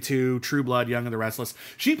 2032, True Blood, Young and the Restless.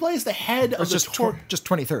 She plays the head of the... just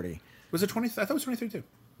 2030. Was it 20... I thought it was 2032.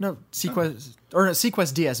 No, Sequest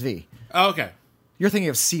DSV. Oh, okay. You're thinking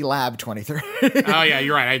of C-Lab 23. Oh yeah,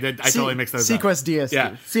 you're right. I totally mixed those up. Sequest DSV.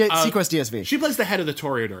 Yeah. Sequest DSV. She plays the head of the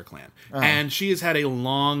Toreador clan, and she has had a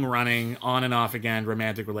long-running, on and off again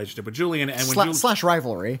romantic relationship with Julian, and when slash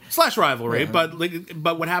rivalry. Yeah.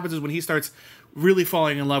 But what happens is when he starts really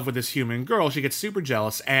falling in love with this human girl, she gets super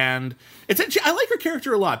jealous, and I like her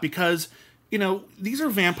character a lot because, you know, these are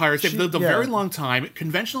vampires. They've lived a very long time.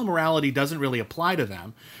 Conventional morality doesn't really apply to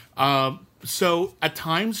them. So at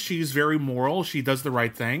times she's very moral. She does the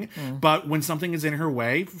right thing. But when something is in her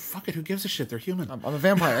way, fuck it. Who gives a shit? They're human. I'm a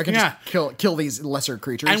vampire. I can just kill these lesser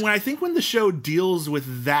creatures. And when the show deals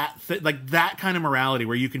with that, that kind of morality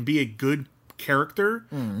where you can be a good character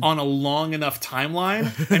on a long enough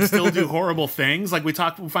timeline and still do horrible things. Like we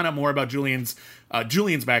find out more about Julian's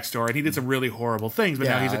backstory, and he did some really horrible things, but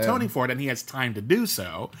now he's atoning for it, and he has time to do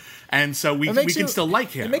so, and so we can still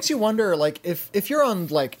like him. It makes you wonder, like, if you're on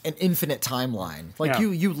like an infinite timeline, like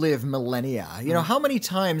you live millennia, you know, how many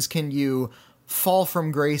times can you fall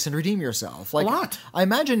from grace and redeem yourself? Like, a lot. I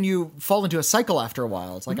imagine you fall into a cycle after a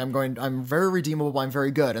while. It's like, I'm very redeemable, I'm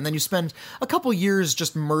very good. And then you spend a couple years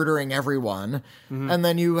just murdering everyone, and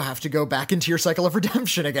then you have to go back into your cycle of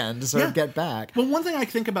redemption again to sort of get back. Well, one thing I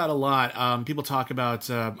think about a lot, people talk about,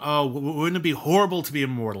 wouldn't it be horrible to be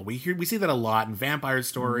immortal? We see that a lot in vampire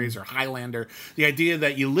stories or Highlander, the idea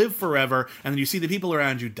that you live forever and then you see the people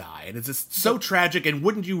around you die. And it's just so tragic, and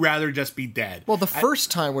wouldn't you rather just be dead? Well, the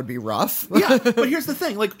first time would be rough. Yeah. But here's the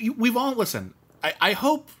thing, like, we've all, listen, I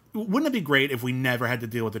hope, wouldn't it be great if we never had to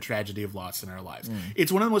deal with the tragedy of loss in our lives?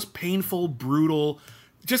 It's one of the most painful, brutal,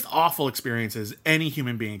 just awful experiences any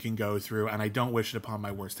human being can go through, and I don't wish it upon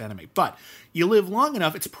my worst enemy. But you live long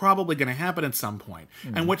enough, it's probably going to happen at some point.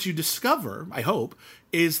 And what you discover, I hope,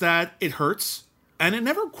 is that it hurts, and it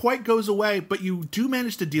never quite goes away, but you do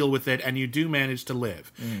manage to deal with it, and you do manage to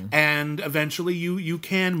live. And eventually you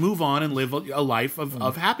can move on and live a life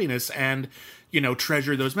of happiness and, you know,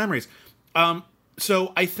 treasure those memories.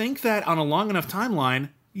 So I think that on a long enough timeline,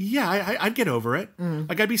 I'd get over it.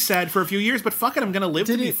 Like, I'd be sad for a few years, but fuck it, I'm going to live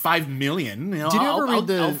to be 5 million. You know,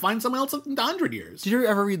 I'll find someone else in 100 years. Did you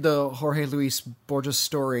ever read the Jorge Luis Borges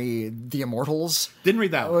story, The Immortals? Didn't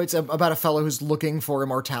read that. Oh, it's about a fellow who's looking for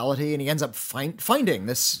immortality, and he ends up finding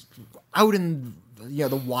this out in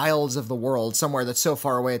the wilds of the world, somewhere that's so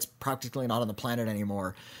far away it's practically not on the planet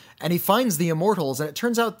anymore. And he finds the Immortals, and it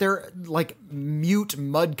turns out they're like mute,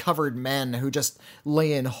 mud-covered men who just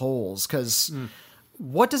lay in holes, because...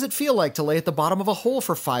 What does it feel like to lay at the bottom of a hole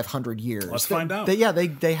for 500 years? Let's find out.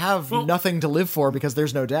 They have nothing to live for because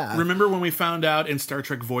there's no death. Remember when we found out in Star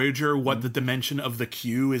Trek Voyager what the dimension of the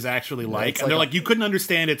Q is actually like? And they're like, you couldn't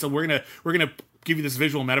understand it, so we're gonna give you this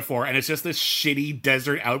visual metaphor, and it's just this shitty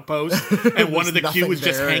desert outpost, and one of the Q is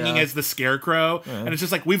just hanging as the Scarecrow, and it's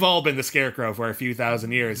just like, we've all been the Scarecrow for a few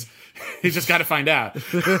thousand years. He's just got to find out.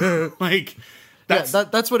 Like...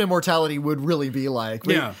 That's what immortality would really be like.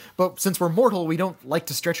 But since we're mortal, we don't like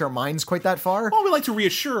to stretch our minds quite that far. Well, we like to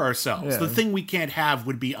reassure ourselves. The thing we can't have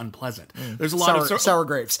would be unpleasant. There's a lot of sour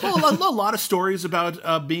grapes. Well, a lot of stories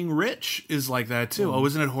about being rich is like that too. Oh,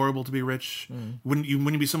 isn't it horrible to be rich? Wouldn't you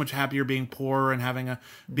be so much happier being poor and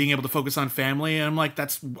being able to focus on family? And I'm like,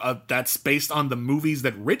 that's based on the movies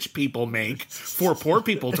that rich people make for poor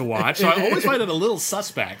people to watch. So I always find it a little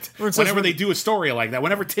suspect whenever they do a story like that.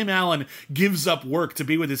 Whenever Tim Allen gives up work to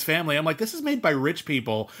be with his family, I'm like, this is made by rich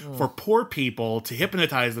people for poor people to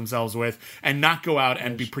hypnotize themselves with and not go out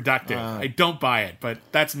and be productive. I don't buy it, but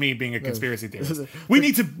that's me being a conspiracy theorist. We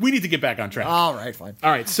need to get back on track. All right, fine. All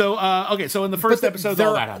right, so so in the first episode,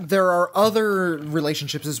 all that happened. There are other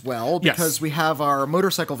relationships as well, because we have our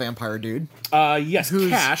motorcycle vampire dude.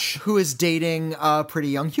 Cash, who is dating a pretty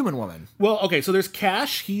young human woman. Well, okay, so there's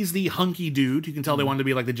Cash. He's the hunky dude. You can tell they wanted to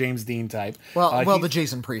be like the James Dean type. Well, the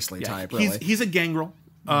Jason Priestley type. Really, he's a gangrel,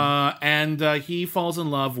 and he falls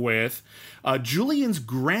in love with Julian's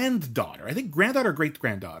granddaughter. I think granddaughter or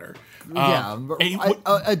great-granddaughter.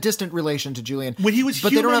 A distant relation to Julian. When he was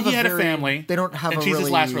human, he had a family. They don't have and she's his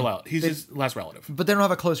last relative. He's his last relative. But they don't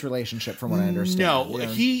have a close relationship, from what I understand. No,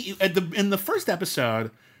 he in the first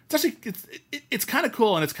episode, it's kind of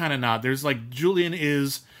cool and it's kind of not. There's like, Julian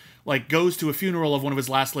is like, goes to a funeral of one of his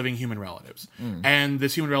last living human relatives, and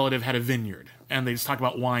this human relative had a vineyard, and they just talk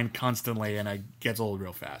about wine constantly, and it gets old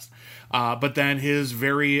real fast. But then his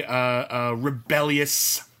very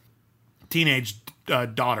rebellious teenage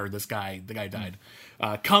daughter, the guy died,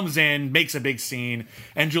 comes in, makes a big scene,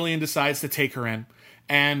 and Julian decides to take her in,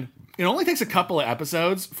 and it only takes a couple of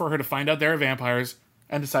episodes for her to find out there are vampires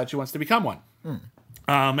and decide she wants to become one.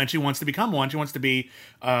 And she wants to become one. She wants to be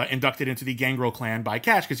inducted into the Gangrel clan by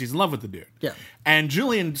Cash because she's in love with the dude. Yeah. And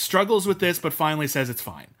Julian struggles with this, but finally says it's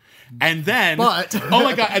fine. And then, But- oh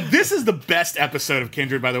my god, and this is the best episode of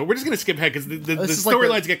Kindred, by the way. We're just going to skip ahead because the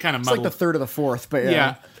storylines get kind of It's muddled. like the third or the fourth, but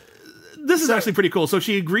Yeah. This is actually pretty cool. So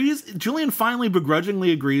she agrees, Julian finally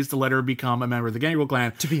begrudgingly agrees to let her become a member of the Gangrel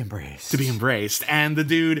clan. to be embraced. And the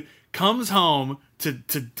dude comes home to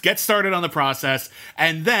get started on the process,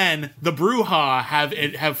 and then the Brujah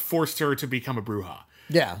have forced her to become a Brujah.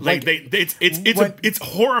 Yeah, like it's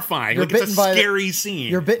horrifying. Like it's a scary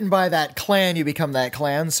scene. You're bitten by that clan, you become that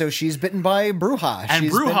clan. So she's bitten by Brujah.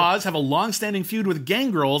 And Brujahs have a long-standing feud with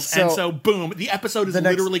Gangrels, and so boom, the episode is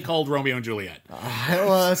literally called Romeo and Juliet.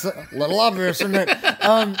 Well, that's a little obvious, isn't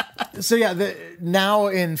it? So yeah, now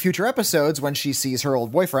in future episodes, when she sees her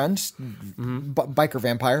old boyfriend, biker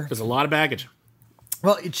vampire, There's a lot of baggage.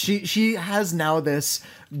 well, she has now this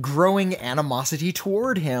growing animosity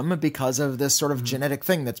toward him because of this sort of genetic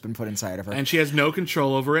thing that's been put inside of her. And she has no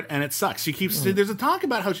control over it, and it sucks. She keeps there's a talk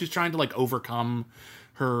about how she's trying to like overcome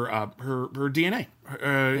her DNA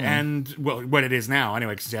and well, what it is now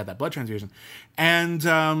anyway, because she had that blood transfusion.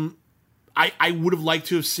 And I would have liked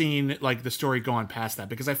to have seen like the story go on past that,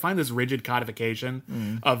 because I find this rigid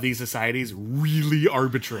codification of these societies really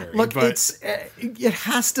arbitrary. Look, but it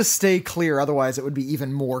has to stay clear, otherwise it would be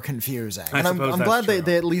even more confusing. And I'm suppose that's glad true.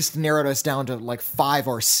 they at least narrowed us down to like 5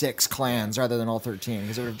 or 6 clans rather than all 13,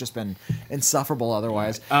 because it would have just been insufferable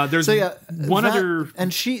otherwise. There's one other,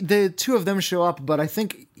 and the two of them show up, but I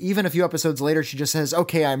think even a few episodes later, she just says,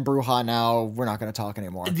 "Okay, I'm Brujah now. We're not going to talk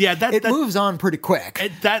anymore." Yeah, it moves on pretty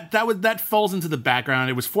quick. That falls into the background.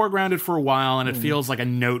 It was foregrounded for a while, and it feels like a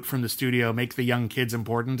note from the studio, make the young kids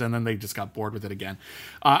important, and then they just got bored with it again.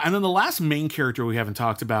 And then the last main character we haven't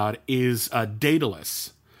talked about is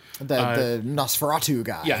Daedalus. The Nosferatu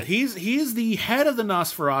guy. Yeah, he's the head of the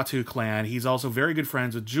Nosferatu clan. He's also very good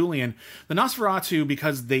friends with Julian. The Nosferatu,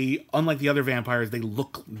 because they, unlike the other vampires, they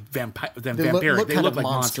look vampiric. They look they kind look of like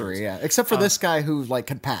monster, monsters. yeah. Except for this guy who like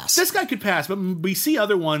could pass. This guy could pass, but we see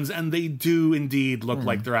other ones, and they do indeed look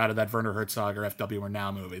like they're out of that Werner Herzog or FW or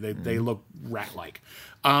Now movie. They look rat-like.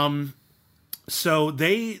 So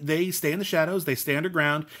they stay in the shadows, they stay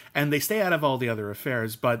underground, and they stay out of all the other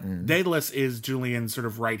affairs. But Daedalus is Julian's sort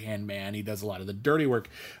of right-hand man. He does a lot of the dirty work.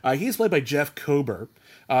 He's played by Jeff Kober,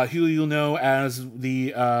 who you'll know as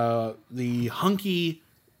the hunky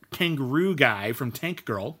kangaroo guy from Tank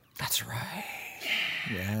Girl. That's right.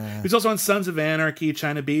 He's also on Sons of Anarchy,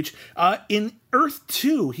 China Beach. In Earth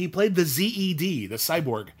 2, he played the Zed, the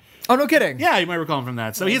cyborg. Oh, no kidding. Yeah, you might recall him from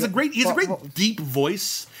that. So he has a great deep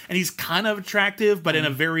voice, and he's kind of attractive, but in a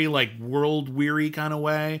very like world weary kind of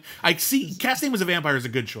way. I see casting him as a vampire is a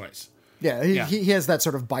good choice. Yeah, he has that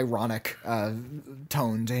sort of Byronic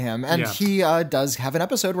tone to him. And he does have an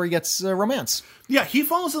episode where he gets romance. Yeah, he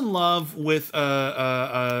falls in love with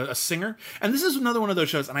a singer. And this is another one of those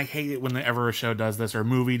shows, and I hate it whenever a show does this or a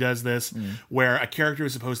movie does this, where a character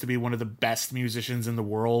is supposed to be one of the best musicians in the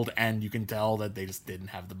world, and you can tell that they just didn't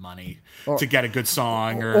have the money to get a good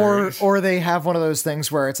song. Or they have one of those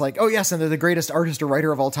things where it's like, oh, yes, and they're the greatest artist or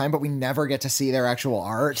writer of all time, but we never get to see their actual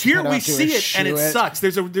art. Here we see it, and it sucks.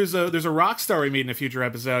 There's a rock star we meet in a future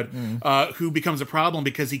episode who becomes a problem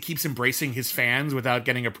because he keeps embracing his fans without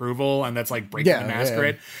getting approval, and that's like breaking the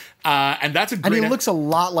masquerade. And that's a great. And he looks a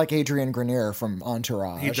lot like Adrian Grenier from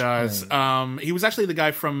Entourage. He does. He was actually the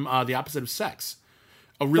guy from The Opposite of Sex.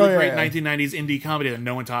 A really great 1990s indie comedy that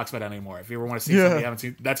no one talks about anymore. If you ever want to see something you haven't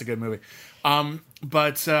seen, that's a good movie.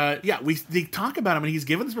 They talk about him, and he's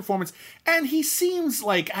given this performance, and he seems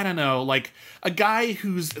like, I don't know, like a guy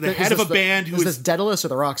who's the head of a band. Is this Daedalus or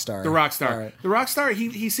the rock star? The rock star. Right. The rock star,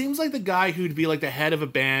 he seems like the guy who'd be like the head of a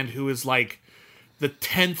band who is like the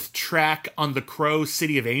 10th track on the Crow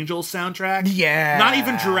City of Angels soundtrack. Yeah. Not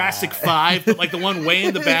even Jurassic 5, but like the one way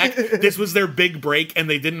in the back. This was their big break and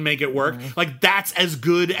they didn't make it work. Like that's as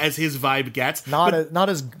good as his vibe gets. Not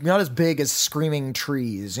as big as Screaming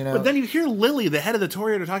Trees, you know. But then you hear Lily, the head of the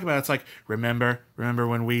Toreador, talking about it. It's like, remember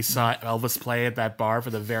when we saw Elvis play at that bar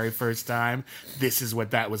for the very first time? This is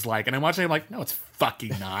what that was like. And I'm watching, I'm like, no, it's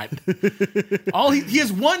fucking not. He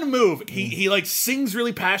has one move. He like sings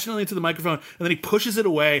really passionately into the microphone, and then he pushes it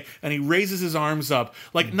away, and he raises his arms up,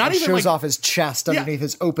 like not even shows like, off his chest underneath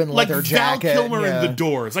his open like leather jacket. Val Kilmer in The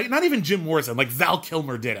Doors, like not even Jim Morrison, like Val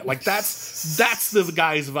Kilmer did it. Like that's the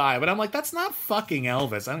guy's vibe, and I'm like, that's not fucking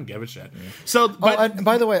Elvis. I don't give a shit. So, but and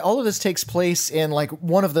by the way, all of this takes place in like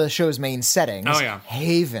one of the show's main settings. Oh, yeah.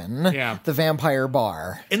 Haven, the vampire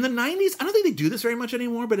bar. In the 90s, I don't think they do this very much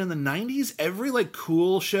anymore, but in the 90s, every like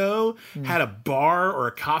cool show had a bar or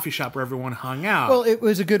a coffee shop where everyone hung out. Well, it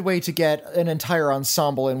was a good way to get an entire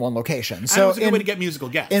ensemble in one location. So it was a good way to get musical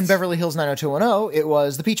guests. In Beverly Hills 90210, it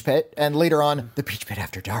was the Peach Pit, and later on, the Peach Pit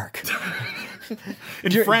After Dark.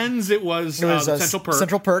 In Friends, it was Central Perk.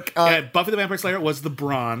 Central Perk. Buffy the Vampire Slayer was the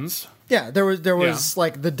Bronze. Yeah, there was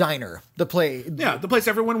like the diner, the play. Yeah, the place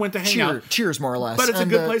everyone went to hang out. Cheers, more or less. But it's a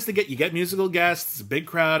good place to get. You get musical guests. It's a big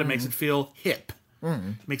crowd. It makes it feel hip.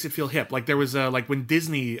 Makes it feel hip. Like there was like when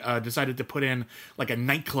Disney decided to put in like a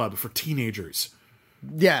nightclub for teenagers.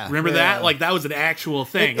 Yeah, remember that? Like that was an actual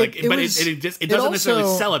thing. It doesn't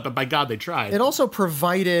necessarily sell it, but by God, they tried. It also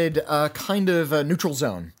provided a kind of a neutral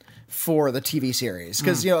zone for the TV series,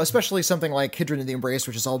 because especially something like Hydra into the Embrace,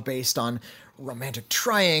 which is all based on romantic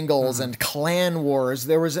triangles and clan wars.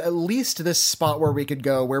 There was at least this spot where we could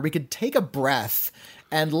go, where we could take a breath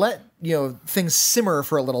and let things simmer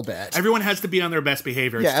for a little bit. Everyone has to be on their best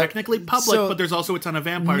behavior. It's technically public, but there's also a ton of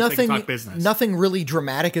vampires that can talk business. Nothing really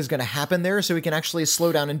dramatic is going to happen there, so we can actually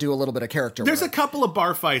slow down and do a little bit of character There's work. a couple of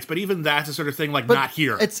bar fights, but even that's a sort of thing not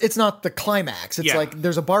here. It's not the climax. It's like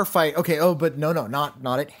there's a bar fight. Okay, but no,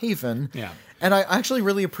 not at Haven. Yeah. And I actually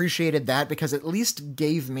really appreciated that, because it at least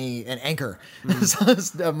gave me an anchor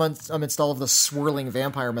amidst all of the swirling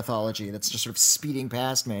vampire mythology that's just sort of speeding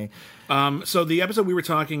past me. So the episode we were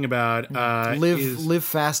talking about Live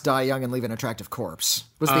Fast, Die Young, and Leave an Attractive Corpse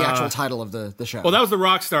was the actual title of the show. Well, that was the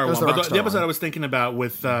Rockstar one. But the episode I was thinking about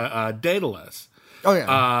with Daedalus. Oh,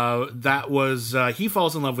 yeah. That was he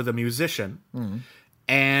falls in love with a musician.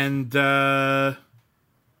 And...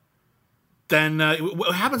 then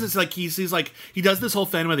what happens is like he's like he does this whole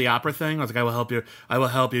thing with the opera thing. I was like, I will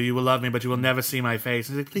help you, you will love me, but you will never see my face.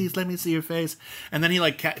 He's like, please let me see your face. And then he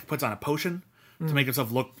like puts on a potion to make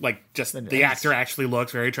himself look like just the actor actually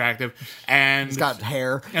looks very attractive. And he's got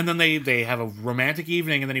hair. And then they have a romantic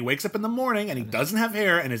evening, and then he wakes up in the morning and he doesn't have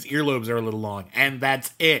hair and his earlobes are a little long, and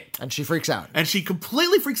that's it. And she freaks out. And she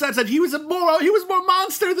completely freaks out. Said he was more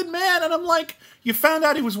monster than man. And I'm like, you found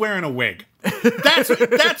out he was wearing a wig.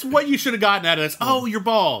 That's what you should have gotten out of this. Oh, you're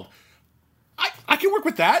bald. I can work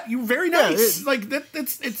with that. You're very nice.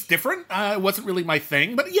 It's different. It wasn't really my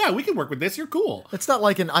thing, but yeah, we can work with this. You're cool. It's not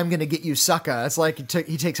like I'm going to get you sucka. It's like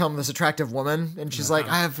he takes home this attractive woman, and she's like,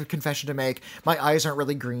 I have a confession to make. My eyes aren't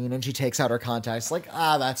really green, and she takes out her contacts. Like,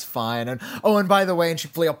 that's fine. And by the way, and she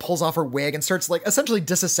pulls off her wig and starts like essentially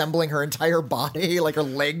disassembling her entire body. Like her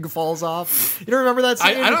leg falls off. You don't remember that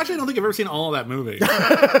scene? I don't think I've ever seen all of that movie. I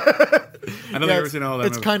don't think I've ever seen all of that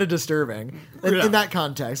movie. It's kind of disturbing in that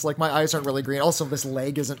context. Like, my eyes aren't really green. Also, this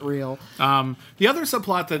leg isn't real. The other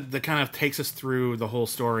subplot that kind of takes us through the whole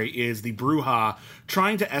story is the Brujah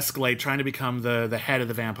trying to escalate, trying to become the head of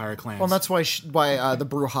the vampire clans. Well, that's why the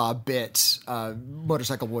Brujah bit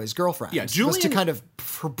Motorcycle Boy's girlfriend. Yeah, Julian, was to kind of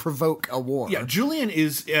provoke a war. Yeah, Julian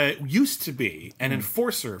is used to be an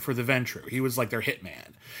enforcer for the Ventrue. He was like their hitman.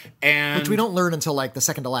 Which we don't learn until like the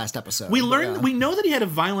second to last episode. We know that he had a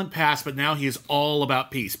violent past, but now he is all about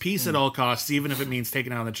peace. Peace at all costs, even if it means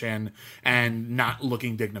taking it on the chin and not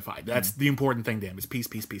looking dignified. That's the important thing to him, is peace,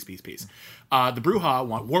 peace, peace, peace, peace. The Brujah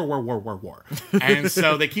want war. And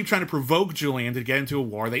so they keep trying to provoke Julian to get into a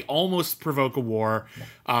war. They almost provoke a war.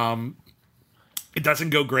 It doesn't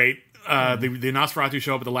go great. The Nosferatu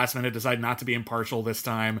show up at the last minute, decide not to be impartial this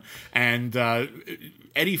time, and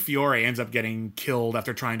Eddie Fiore ends up getting killed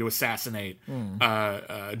after trying to assassinate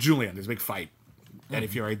Julian. There's a big fight. Eddie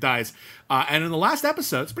Fiore dies. And in the last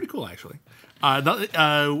episode, it's pretty cool actually,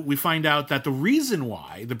 we find out that the reason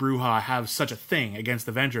why the Brujah have such a thing against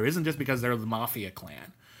the Ventrue isn't just because they're the Mafia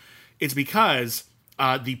clan. It's because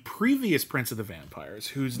the previous Prince of the Vampires,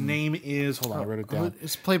 whose name is... Hold on, I wrote it down.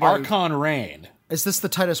 It's played by... Archon Rain. Is this the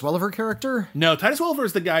Titus Welliver character? No, Titus Welliver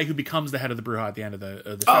is the guy who becomes the head of the Brujah at the end of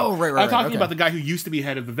the show. Oh, right. I'm talking about the guy who used to be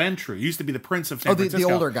head of the Ventrue, used to be the Prince of San Francisco.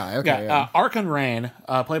 The older guy. Okay, yeah. Archon Rain,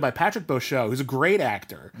 played by Patrick Beauchot, who's a great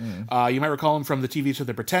actor. You might recall him from the TV show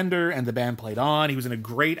The Pretender and The Band Played On. He was in a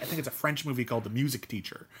great, I think it's a French movie called The Music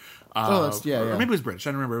Teacher. Or maybe it was British.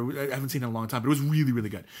 I don't remember. I haven't seen it in a long time, but it was really, really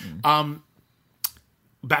good.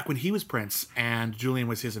 Back when he was Prince and Julian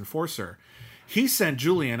was his enforcer, he sent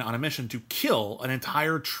Julian on a mission to kill an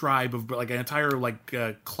entire tribe of, like, an entire,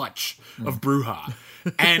 clutch of Brujah.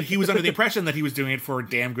 And he was under the impression that he was doing it for a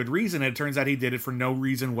damn good reason, and it turns out he did it for no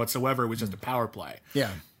reason whatsoever. It was just a power play.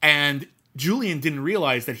 Yeah. And Julian didn't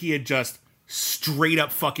realize that he had just straight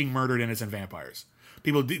up fucking murdered innocent vampires.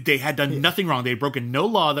 People, they had done nothing wrong. They had broken no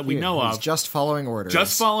law that we know of. Just following orders.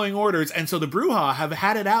 Just following orders. And so the Brujah have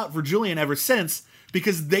had it out for Julian ever since,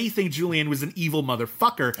 because they think Julian was an evil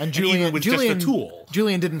motherfucker, and Julian was just a tool.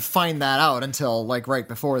 Julian didn't find that out until, right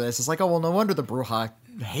before this. It's like, oh, well, no wonder the Brujah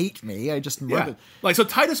hate me. I just murdered. Yeah. So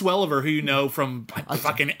Titus Welliver, who you know from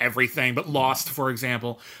fucking everything, but Lost, for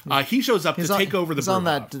example, he shows up to take over the Brujah. He's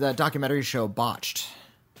on that documentary show, Botched.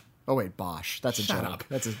 Oh wait, Bosch. That's a Shut joke. up.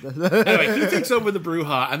 That's Anyway, he takes over the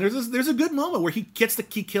Brujah, and there's a good moment where he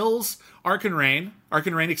kills Arkan Rain.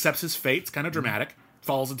 Arkan Rain accepts his fate. It's kind of dramatic.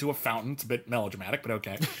 Falls into a fountain. It's a bit melodramatic, but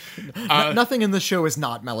okay. Nothing in the show is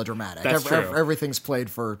not melodramatic. That's true. Everything's played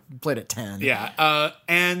at 10. Yeah.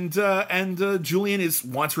 And Julian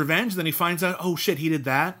wants revenge. Then he finds out, oh shit, he did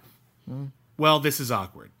that. Well, this is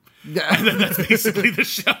awkward. Yeah. And then that's basically the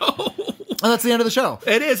show. And that's the end of the show.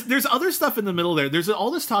 It is. There's other stuff in the middle there. There's all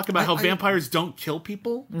this talk about how vampires don't kill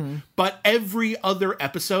people, but every other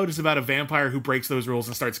episode is about a vampire who breaks those rules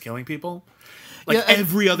and starts killing people.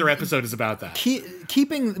 Every other episode is about that.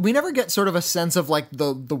 We never get sort of a sense of like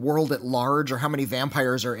the world at large or how many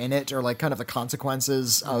vampires are in it or like kind of the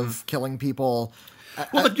consequences of killing people.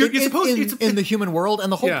 Well, in the human world, and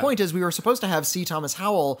the whole point is we were supposed to have C. Thomas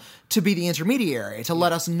Howell to be the intermediary, to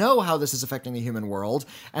let us know how this is affecting the human world,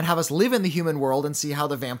 and have us live in the human world and see how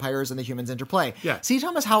the vampires and the humans interplay. Yeah. C.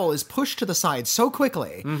 Thomas Howell is pushed to the side so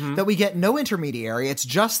quickly that we get no intermediary. It's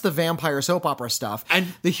just the vampire soap opera stuff. And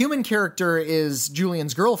the human character is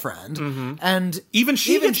Julian's girlfriend, and even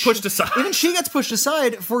she gets pushed aside. Even she gets pushed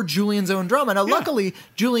aside for Julian's own drama. Now, luckily,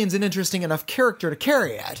 Julian's an interesting enough character to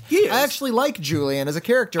carry it. He is. I actually like Julian as a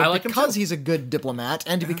character because him he's a good diplomat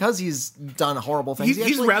and because he's done horrible things.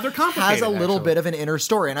 He's rather complicated. Has a little bit of an inner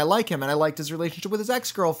story, and I like him, and I liked his relationship with his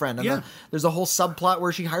ex-girlfriend. And there's a whole subplot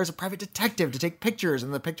where she hires a private detective to take pictures,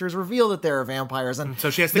 and the pictures reveal that there are vampires, and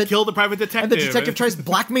so she has to kill the private detective. And the detective tries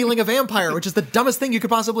blackmailing a vampire, which is the dumbest thing you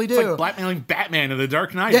could possibly do. It's like blackmailing Batman in The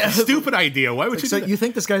Dark Knight. Yeah. Stupid idea. Why would you do that? You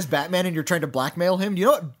think this guy's Batman and you're trying to blackmail him? Do you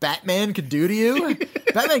know what Batman could do to you?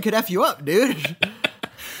 Batman could F you up, dude.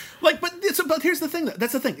 But here's the thing.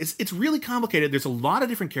 That's the thing. It's really complicated. There's a lot of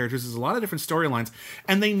different characters. There's a lot of different storylines,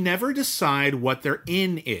 and they never decide what their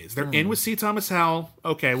in is. They're in with C. Thomas Howell.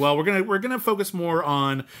 Okay, well we're gonna focus more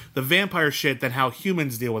on the vampire shit than how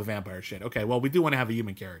humans deal with vampire shit. Okay, well we do want to have a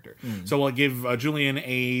human character, so we'll give Julian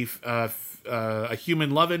a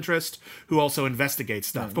human love interest who also investigates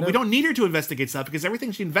stuff. But we don't need her to investigate stuff because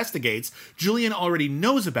everything she investigates, Julian already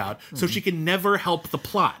knows about, so she can never help the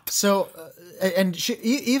plot. So. And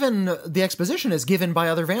even the exposition is given by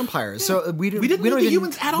other vampires, so we don't need the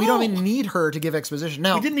humans at all. We don't even need her to give exposition.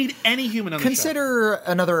 Now we didn't need any human on the show. Consider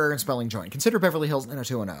another Aaron Spelling joint. Consider Beverly Hills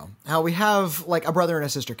 90210. How we have like a brother and a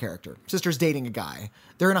sister character. Sister's dating a guy.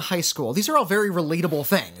 They're in a high school. These are all very relatable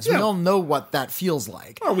things. We all know what that feels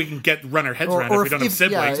like. Or we can run our heads around it if we don't have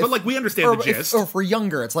siblings. But like we understand the gist. Or if we're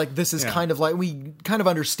younger, it's like this is kind of like we kind of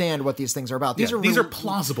understand what these things are about. These are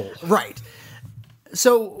plausible, right?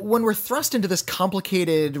 So when we're thrust into this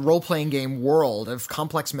complicated role-playing game world of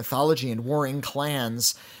complex mythology and warring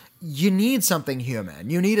clans, you need something human.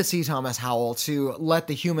 You need a C. Thomas Howell to let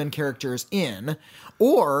the human characters in,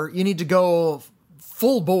 or you need to go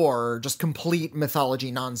full bore, just complete mythology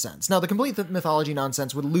nonsense. Now, the complete mythology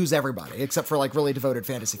nonsense would lose everybody, except for like really devoted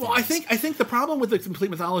fantasy fans. Well, I think the problem with the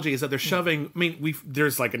complete mythology is that they're shoving. I mean,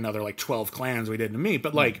 there's like another 12 clans we didn't meet,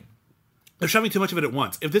 but like. They're shoving too much of it at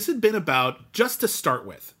once. If this had been about, just to start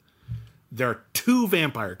with, there are 2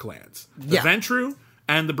 vampire clans. The Ventrue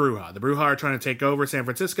and the Brujah. The Brujah are trying to take over San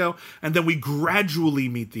Francisco, and then we gradually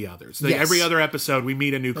meet the others. Every other episode, we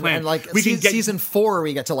meet a new clan. And like season 4,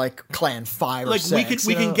 we get to like clan 5 or 6.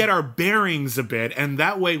 We can get our bearings a bit, and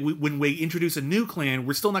that way, when we introduce a new clan,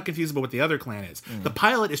 we're still not confused about what the other clan is. The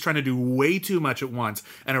pilot is trying to do way too much at once,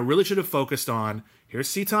 and it really should have focused on, here's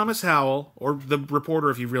C. Thomas Howell, or the reporter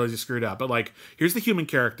if you realize you screwed up. But like, here's the human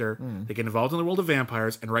character. They get involved in the world of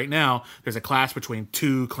vampires, and right now there's a clash between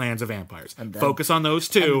 2 clans of vampires. And focus on those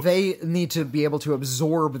 2. And they need to be able to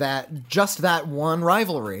absorb that one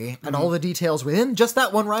rivalry and all the details within just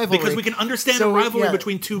that one rivalry, because we can understand a rivalry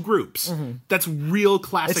between 2 groups. That's real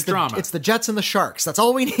classic drama. It's the Jets and the Sharks. That's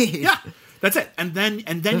all we need. Yeah. That's it, and then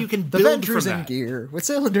you can the build Ventrue's from in that. gear with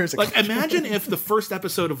cylinders. Like, imagine if the first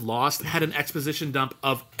episode of Lost had an exposition dump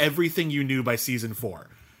of everything you knew by season 4.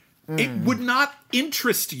 It would not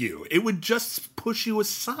interest you. It would just push you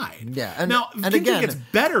aside. Yeah, and again, gets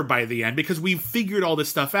better by the end because we've figured all this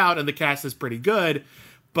stuff out, and the cast is pretty good.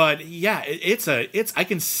 But yeah, it's I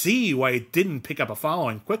can see why it didn't pick up a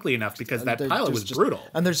following quickly enough because that pilot was brutal.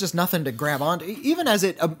 And there's just nothing to grab on. Even as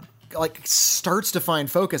it starts to find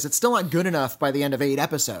focus, it's still not good enough by the end of 8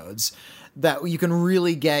 episodes that you can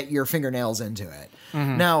really get your fingernails into it.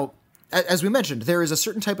 Now, as we mentioned, there is a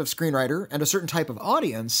certain type of screenwriter and a certain type of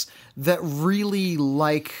audience that really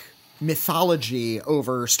like mythology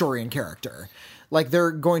over story and character. Like,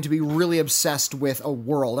 they're going to be really obsessed with a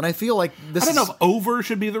world. And I feel like this I don't know if over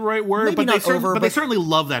should be the right word, Maybe but, not over, they certainly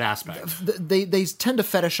love that aspect. they tend to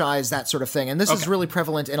fetishize that sort of thing. And this is really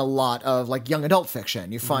prevalent in a lot of, like, young adult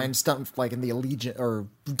fiction. You find stuff like in the Allegiant or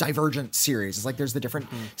Divergent series. It's like there's the different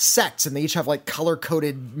sects, and they each have, like,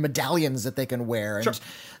 color-coded medallions that they can wear. And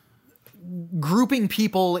grouping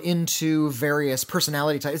people into various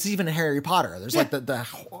personality types. It's even in Harry Potter. There's like the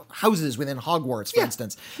houses within Hogwarts, for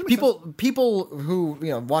instance. People who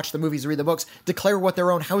watch the movies, read the books, declare what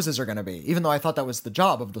their own houses are going to be. Even though I thought that was the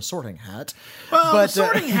job of the Sorting Hat. Well, the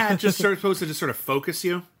Sorting Hat just supposed to just sort of focus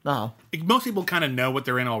you. Uh-huh. Most people kind of know what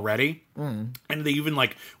they're in already, and they even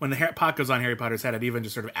like when the pot goes on Harry Potter's head, it even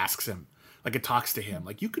just sort of asks him. Like, it talks to him.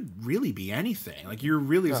 Like, you could really be anything. Like, you're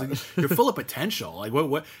really... you're full of potential. Like,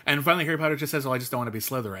 what... And finally, Harry Potter just says, I just don't want to be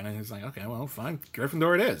Slytherin. And he's like, okay, well, fine.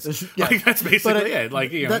 Gryffindor it is. Like, that's basically it. Like,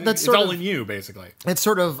 that's it's all in you, basically. It's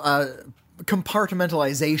sort of...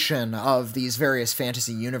 compartmentalization of these various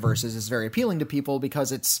fantasy universes is very appealing to people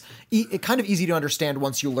because it's kind of easy to understand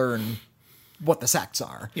once you learn what the sects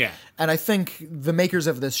are. Yeah. And I think the makers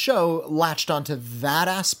of this show latched onto that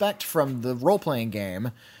aspect from the role-playing game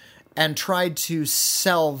and tried to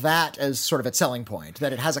sell that as sort of its selling point,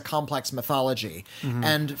 that it has a complex mythology.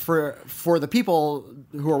 And for the people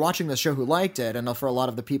who are watching this show who liked it, and for a lot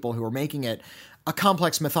of the people who are making it, a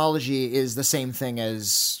complex mythology is the same thing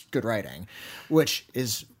as good writing, which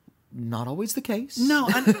is not always the case. No,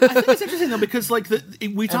 and I think it's interesting though because like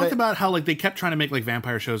we talked about how like they kept trying to make like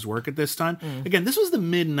vampire shows work at this time. Again, this was the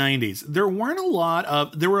mid '90s. There were a lot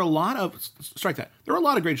of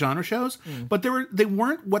great genre shows, but they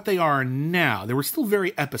weren't what they are now. They were still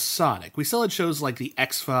very episodic. We still had shows like the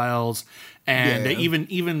X-Files and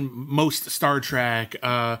even most Star Trek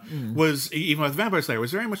was, even with Vampire Slayer,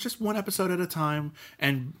 was very much just one episode at a time.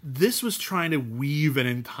 And this was trying to weave an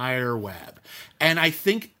entire web. And I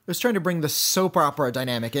think it was trying to bring the soap opera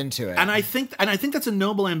dynamic into it. And I think that's a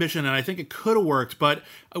noble ambition, and I think it could have worked. But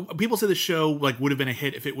people say the show like would have been a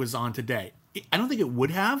hit if it was on today. I don't think it would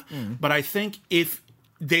have, but I think if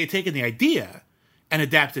they had taken the idea and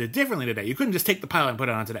adapted it differently today, you couldn't just take the pilot and put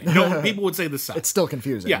it on today. No, people would say this sucks. It's still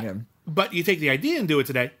confusing. Yeah. But you take the idea and do it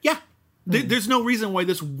today. Yeah. There's no reason why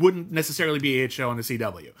this wouldn't necessarily be a hit show on the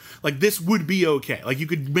CW. Like, this would be okay. Like, you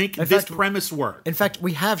could make this premise work. In fact,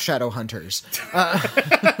 we have Shadowhunters.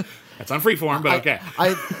 That's on Freeform, but okay.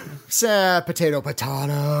 Potato.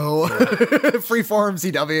 Freeform,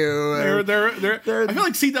 CW. They're I feel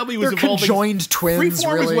like CW was evolving. Conjoined twins,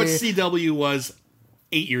 Freeform really. is what CW was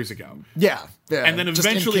 8 years ago. Yeah. And then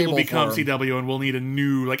eventually it will become CW, and we'll need a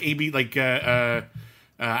new, like, AB, like, I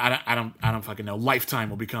don't fucking know. Lifetime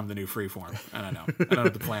will become the new Freeform. I don't know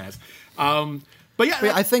what the plan is. But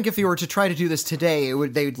yeah, I think if you were to try to do this today,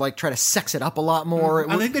 they'd like try to sex it up a lot more.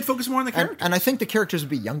 I think they'd focus more on the characters, and I think the characters would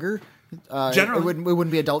be younger. Generally, it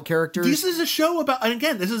wouldn't be adult characters. This is a show about, and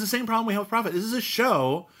again, this is the same problem we have with Prophet. This is a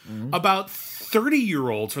show about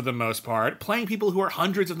 30-year-olds for the most part playing people who are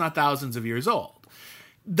hundreds, if not thousands, of years old.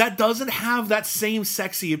 That doesn't have that same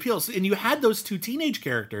sexy appeal. And you had those two teenage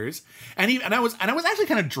characters, and I was actually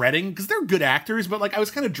kind of dreading, because they're good actors, but like I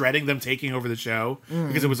was kind of dreading them taking over the show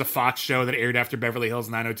because it was a Fox show that aired after Beverly Hills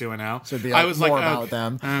 90210. So it'd be more about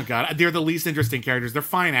them. Oh god, they're the least interesting characters. They're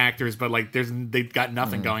fine actors, but like they've got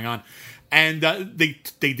nothing going on. And they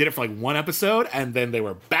did it for like one episode, and then they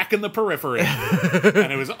were back in the periphery.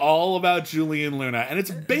 And it was all about Julie and Luna. And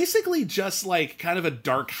it's basically just like kind of a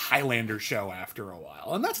dark Highlander show after a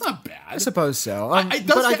while. And that's not bad. I suppose so. I want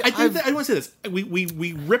to say this.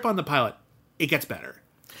 We rip on the pilot. It gets better.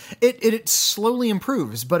 It slowly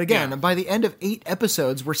improves. But again, by the end of 8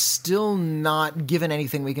 episodes, we're still not given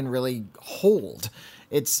anything we can really hold.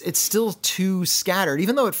 It's still too scattered,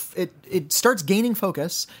 even though it starts gaining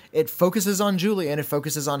focus. It focuses on Julie and it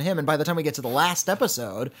focuses on him, and by the time we get to the last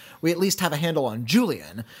episode, we at least have a handle on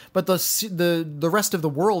Julian. But the rest of the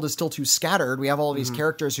world is still too scattered. We have all of these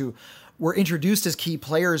characters who were introduced as key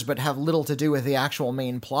players but have little to do with the actual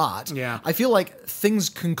main plot. Yeah. I feel like things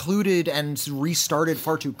concluded and restarted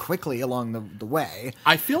far too quickly along the way.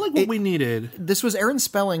 I feel like what we needed... This was Aaron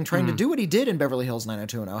Spelling trying to do what he did in Beverly Hills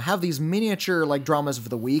 90210, have these miniature like dramas of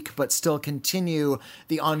the week, but still continue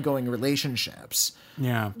the ongoing relationships.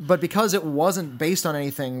 Yeah. But because it wasn't based on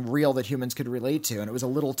anything real that humans could relate to, and it was a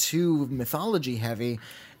little too mythology heavy,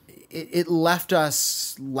 it left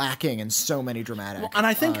us lacking in so many dramatic. And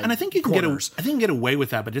I think you can get away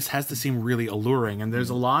with that, but it just has to seem really alluring. And there's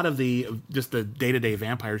a lot of the day-to-day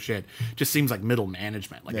vampire shit just seems like middle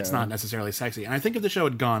management. Like it's not necessarily sexy. And I think if the show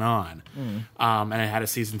had gone on, and it had a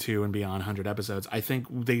season 2 and beyond 100 episodes, I think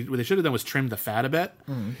what they should have done was trim the fat a bit.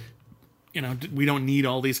 we don't need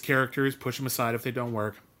all these characters. Push them aside if they don't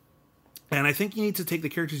work. And I think you need to take the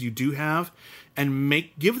characters you do have and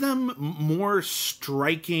give them more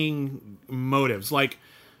striking motives. Like,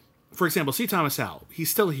 for example, C. Thomas Howell. He's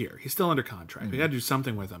still here. He's still under contract. We got to do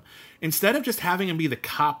something with him. Instead of just having him be the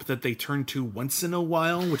cop that they turn to once in a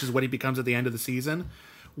while, which is what he becomes at the end of the season,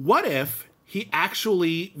 what if he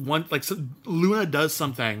actually Luna does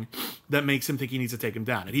something that makes him think he needs to take him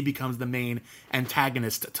down, and he becomes the main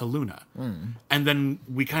antagonist to Luna. And then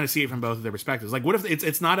we kind of see it from both of their perspectives. Like, what if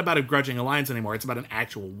it's not about a grudging alliance anymore? It's about an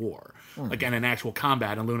actual war, and an actual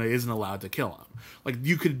combat, and Luna isn't allowed to kill him. Like,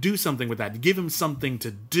 you could do something with that, give him something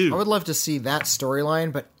to do. I would love to see that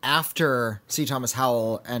storyline, but after C. Thomas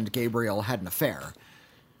Howell and Gabriel had an affair.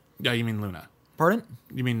 Yeah, you mean Luna? Pardon?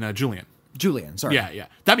 You mean Julian? Julian, sorry. Yeah,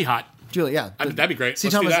 that'd be hot. Julian, yeah. That'd be great. C.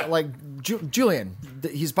 Let's Thomas, do that. like, Julian,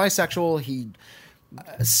 he's bisexual. He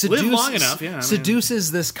Live long enough, yeah.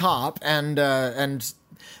 Seduces this cop, and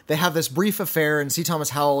they have this brief affair, and C. Thomas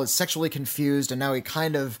Howell is sexually confused, and now he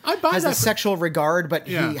kind of has this sexual regard, but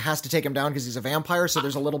he has to take him down because he's a vampire, so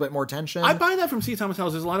there's a little bit more tension. I buy that from C. Thomas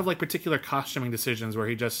Howell. There's a lot of particular costuming decisions where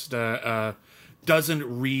he just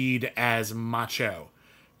doesn't read as macho.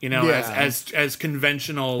 As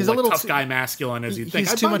conventional, he's a little tough guy masculine as you think.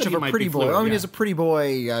 He's too much of a pretty boy. I mean, he's a pretty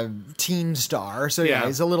boy teen star, so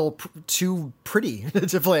he's a little too pretty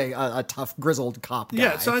to play a tough, grizzled cop guy.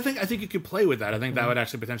 Yeah, so I think you could play with that. I think that would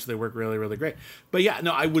actually potentially work really, really great. But yeah,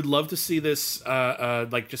 no, I would love to see this,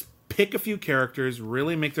 just pick a few characters,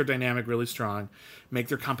 really make their dynamic really strong, make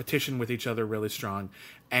their competition with each other really strong,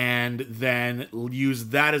 and then use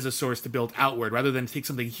that as a source to build outward rather than take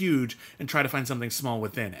something huge and try to find something small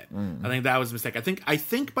within it. I think that was a mistake. I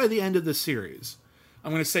think by the end of the series,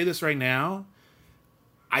 I'm going to say this right now,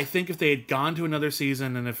 I think if they had gone to another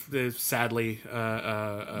season, and if sadly,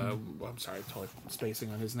 I'm sorry, I'm totally spacing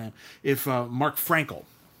on his name, if Mark Frankel,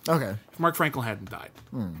 if Mark Frankel hadn't died,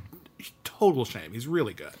 total shame. He's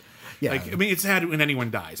really good. Yeah. I mean, it's sad when anyone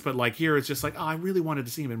dies, but here it's just I really wanted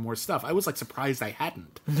to see him in more stuff. I was surprised I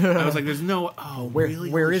hadn't. I was there's no, really?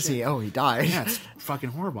 Where is he? Oh, he died. Yeah, it's fucking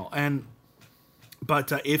horrible.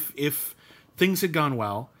 But if things had gone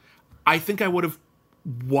well, I think I would have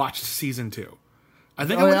watched season 2. I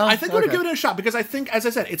think I would have given it a shot because I think, as I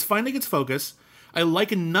said, it's finding its focus. I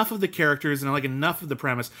like enough of the characters and I like enough of the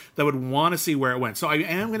premise that I would want to see where it went. So I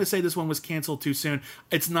am going to say this one was canceled too soon.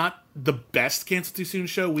 It's not the best canceled too soon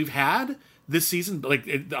show we've had this season,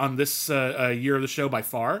 on this year of the show by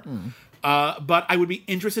far. But I would be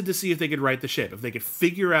interested to see if they could right the ship, if they could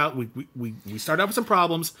figure out. We started out with some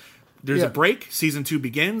problems. There's a break. Season 2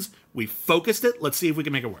 begins. We focused it. Let's see if we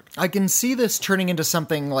can make it work. I can see this turning into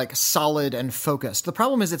something solid and focused. The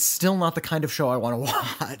problem is it's still not the kind of show I want to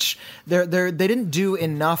watch. They didn't do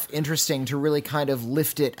enough interesting to really kind of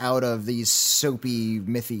lift it out of these soapy,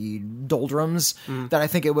 mythy doldrums that I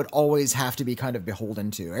think it would always have to be kind of beholden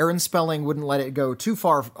to. Aaron Spelling wouldn't let it go too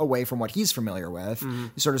far away from what he's familiar with,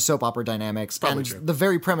 sort of soap opera dynamics. Probably true. The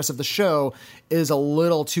very premise of the show is a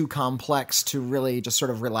little too complex to really just sort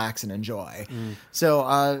of relax and enjoy.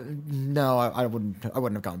 So, no, I wouldn't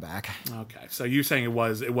have gone back. Okay, so you're saying it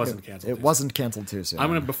wasn't canceled. It wasn't canceled too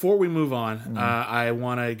soon. Before we move on, I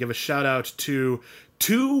want to give a shout out to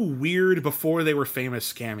 2 weird before they were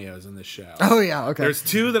famous cameos in this show. Oh yeah, okay. There's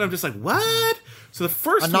 2 that I'm just what? So the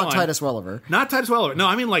first one, not Titus Welliver. Not Titus Welliver. No,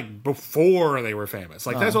 I mean before they were famous.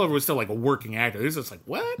 Titus Welliver was still a working actor. This is just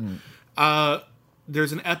what?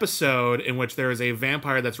 There's an episode in which there is a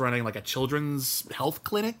vampire that's running a children's health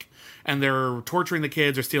clinic, and they're torturing the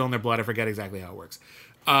kids or stealing their blood. I forget exactly how it works.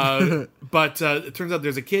 But it turns out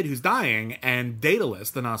there's a kid who's dying, and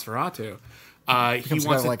Daedalus, the Nosferatu, he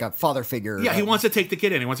wants a father figure. Yeah, he wants to take the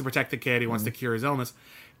kid in. He wants to protect the kid. He wants to cure his illness.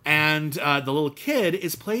 And the little kid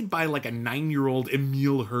is played by a 9-year-old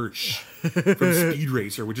Emil Hirsch from Speed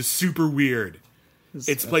Racer, which is super weird.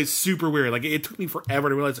 It's played super weird. It took me forever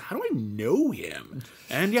to realize, how do I know him?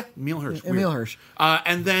 And yeah, Emil Hirsch. Emil Hirsch.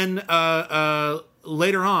 And then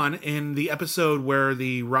later on in the episode where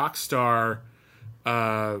the rock star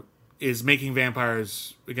is making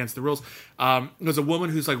vampires against the rules, there's a woman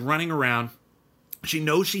who's running around. She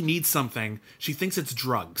knows she needs something. She thinks it's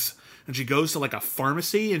drugs. And she goes to a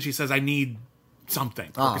pharmacy and she says, I need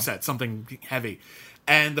something. Percocet, something heavy.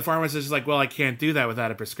 And the pharmacist is well, I can't do that without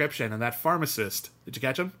a prescription. And that pharmacist, did you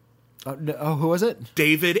catch him? Who was it?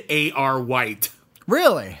 David A.R. White.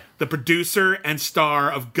 Really? The producer and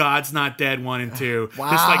star of God's Not Dead 1 and 2.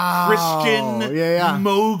 Wow. This like Christian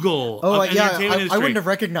mogul of entertainment industry. I wouldn't have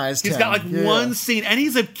recognized him. He's got like one scene, and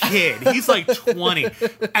he's a kid. He's like 20,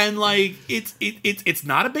 and like it's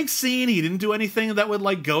not a big scene. He didn't do anything that would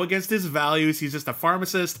like go against his values. He's just a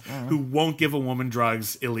pharmacist who won't give a woman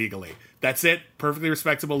drugs illegally. That's it. Perfectly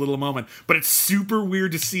respectable little moment. But it's super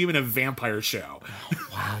weird to see him in a vampire show.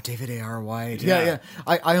 Wow, David A.R. White. Yeah.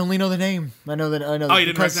 I only know the name. I know that. Oh, you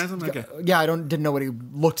didn't recognize him? Okay. Yeah, I didn't know what he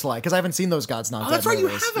looked like because I haven't seen those God's Not Dead. Oh, that's right. You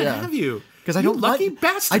movies. haven't, have you? Because I don't lucky want,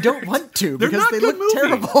 bastard. I don't want to. They're because not they good look movies.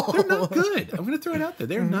 terrible. They're not good. I'm going to throw it out there.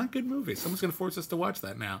 They're not good movies. Someone's going to force us to watch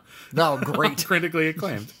that now. Oh, great. Critically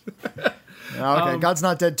acclaimed. Okay, God's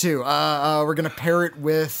Not Dead 2. We're going to pair it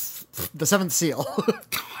with The Seventh Seal.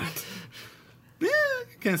 Yeah,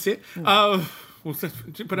 can't see it. We'll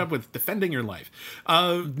put up with Defending Your Life.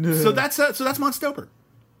 So that's Monstober.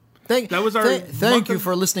 Thank you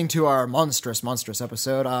for listening to our monstrous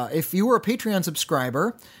episode. If you were a Patreon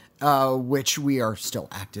subscriber, which we are still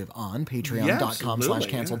active on,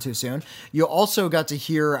 patreon.com/canceltoosoon. You also got to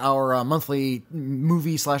hear our monthly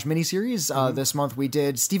movie/miniseries. This month we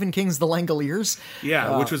did Stephen King's The Langoliers.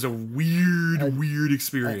 Yeah, which was a weird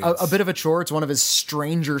experience. A bit of a chore. It's one of his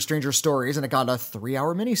stranger stories, and it got a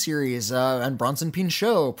 3-hour miniseries. And Bronson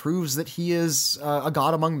Pinchot proves that he is a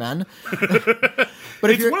god among men. But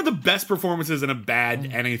it's one of the best performances in a bad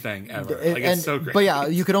anything ever. It's so great. But yeah,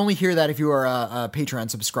 you could only hear that if you were a Patreon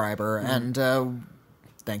subscriber, and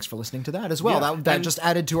thanks for listening to that as well. Yeah, that just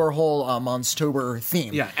added to our whole Monstober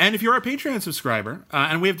theme. Yeah, and if you're a Patreon subscriber,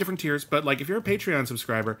 and we have different tiers, but like if you're a Patreon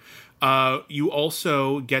subscriber, you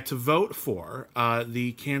also get to vote for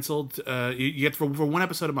the canceled. You get for one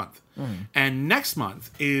episode a month, and next month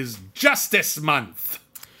is Justice Month.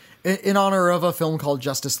 In honor of a film called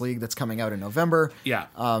Justice League that's coming out in November. Yeah.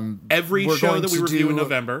 Every show that we review in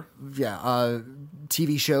November. Yeah.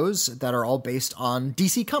 TV shows that are all based on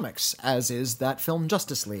DC Comics, as is that film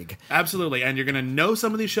Justice League. Absolutely. And you're going to know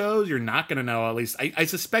some of these shows. You're not going to know at least... I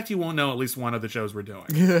suspect you won't know at least one of the shows we're doing.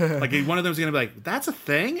 Like one of them is going to be like, that's a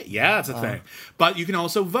thing? Yeah, it's a thing. But you can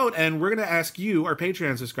also vote, and we're going to ask you, our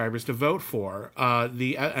Patreon subscribers, to vote for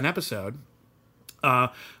an episode...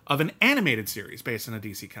 of an animated series based on a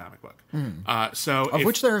DC comic book.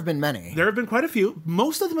 Which there have been many. There have been quite a few.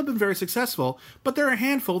 Most of them have been very successful, but there are a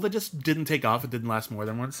handful that just didn't take off. It didn't last more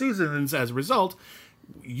than one season, and as a result,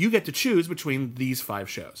 you get to choose between these 5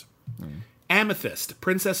 shows. Amethyst,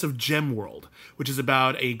 Princess of Gemworld, which is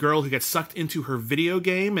about a girl who gets sucked into her video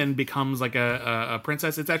game and becomes like a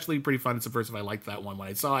princess. It's actually pretty fun. It's the first time I liked that one when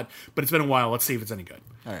I saw it, but it's been a while. Let's see if it's any good.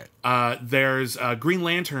 All right. There's Green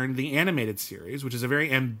Lantern, the animated series, which is a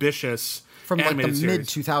very ambitious from like the series.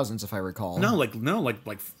 mid-2000s, if I recall. No, like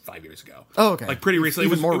 5 years ago. Oh, okay. Like pretty recently.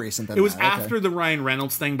 Even more recent than that. It was Okay. after the Ryan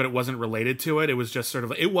Reynolds thing, but it wasn't related to it. It was just sort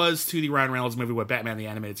of... It was to the Ryan Reynolds movie what Batman the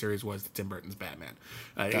Animated Series was to Tim Burton's Batman.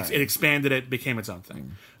 It expanded it, became its own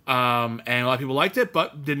thing. And a lot of people liked it,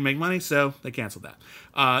 but didn't make money, so they canceled that.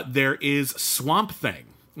 There is Swamp Thing,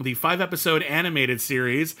 the 5-episode animated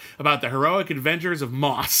series about the heroic adventures of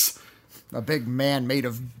Moss. A big man made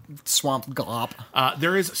of swamp glop.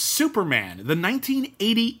 There is Superman, the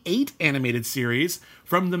 1988 animated series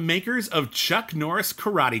from the makers of Chuck Norris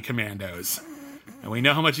Karate Commandos. And we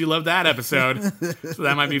know how much you love that episode, so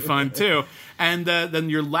that might be fun too. And then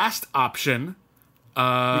your last option...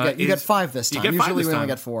 you get 5 this time. Usually we only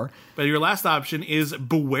get 4. But your last option is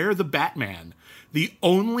Beware the Batman, the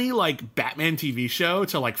only like Batman TV show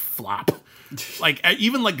to like flop. Like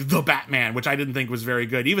even like The Batman, which I didn't think was very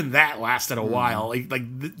good. Even that lasted a while.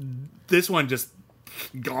 This one just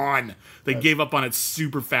gone. They gave up on it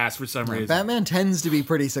super fast for some reason. Batman tends to be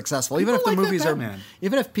pretty successful, even if the movies are.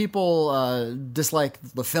 Even if people dislike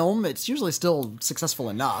the film, it's usually still successful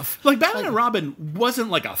enough. Like Batman and Robin wasn't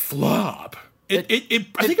like a flop. I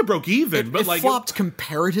think it broke even, but it flopped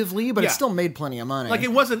comparatively, but it still made plenty of money. Like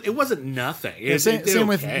it wasn't nothing. Same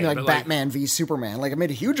with Batman v Superman. Like it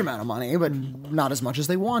made a huge amount of money, but not as much as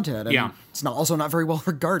they wanted. And it's also not very well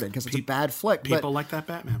regarded because it's a bad flick. People like that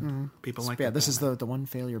Batman. People like. Yeah, this is the one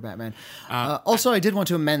failure Batman. Also, I did want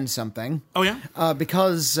to amend something. Oh yeah,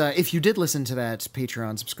 because if you did listen to that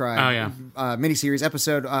Patreon subscribe, miniseries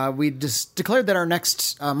episode, we declared that our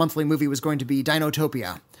next monthly movie was going to be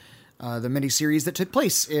Dinotopia. The miniseries that took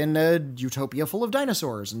place in a utopia full of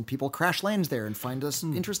dinosaurs, and people crash land there and find this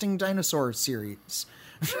interesting dinosaur series.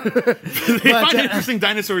 They find an interesting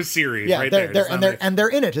dinosaurs series right there. They're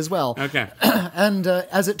in it as well. Okay. And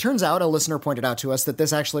as it turns out, a listener pointed out to us that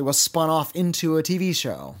this actually was spun off into a TV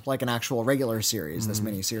show, like an actual regular series, this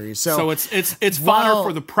miniseries. So it's fodder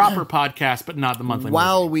for the proper podcast, but not the monthly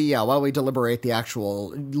while movie. While we deliberate the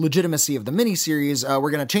actual legitimacy of the miniseries,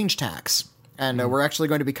 we're going to change tacks. And we're actually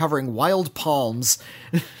going to be covering Wild Palms.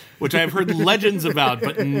 Which I've heard legends about,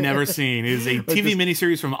 but never seen. It is a TV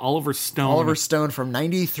miniseries from Oliver Stone. Oliver Stone from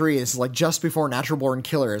 93. This is like just before Natural Born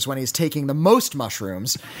Killers, when he's taking the most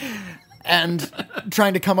mushrooms and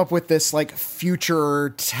trying to come up with this like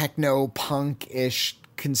future techno-punk-ish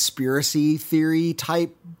conspiracy theory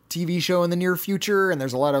type TV show in the near future. And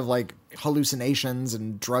there's a lot of like hallucinations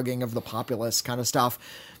and drugging of the populace kind of stuff.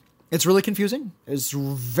 It's really confusing. It's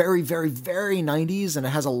very, very, very 90s, and it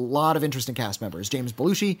has a lot of interesting cast members. James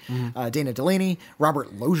Belushi, Dana Delaney,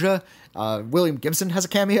 Robert Loggia, William Gibson has a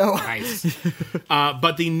cameo. Nice.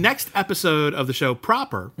 But the next episode of the show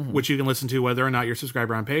proper, which you can listen to whether or not you're a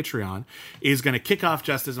subscriber on Patreon, is going to kick off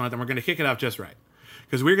just this month, and we're going to kick it off just right.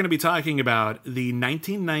 Because we're going to be talking about the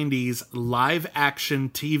 1990s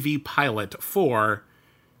live-action TV pilot for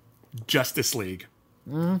Justice League.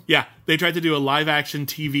 Yeah, they tried to do a live-action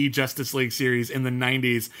TV Justice League series in the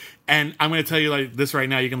 90s, and I'm going to tell you like this right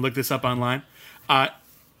now. You can look this up online.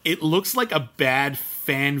 It looks like a bad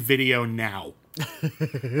fan video now.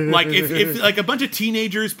 Like if like a bunch of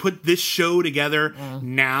teenagers put this show together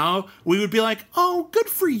now, we would be like, oh, good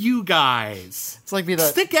for you guys. It's like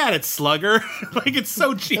stick at it, slugger. Like it's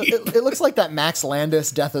so cheap. It looks like that Max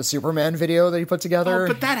Landis Death of Superman video that he put together. Oh,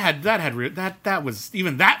 but that was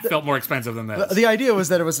even that felt more expensive than this. The idea was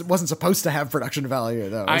that it wasn't supposed to have production value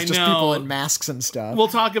though. It was just people in masks and stuff. We'll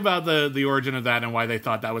talk about the origin of that and why they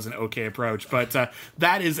thought that was an okay approach. But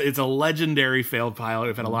it's a legendary failed pilot.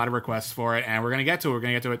 We've had a lot of requests for it, and we're gonna get to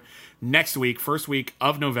it next week, first week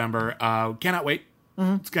of November. Cannot wait.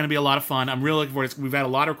 It's going to be a lot of fun. I'm really looking forward to it. We've had a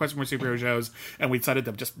lot of requests for more superhero shows, and we decided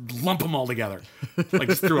to just lump them all together. Like,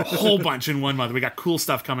 just threw a whole bunch in 1 month. We got cool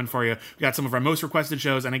stuff coming for you. We got some of our most requested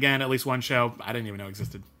shows, and again, at least one show I didn't even know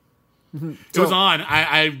existed. It was on.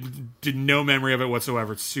 I did no memory of it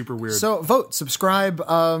whatsoever. It's super weird. So vote, subscribe,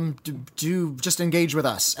 do just engage with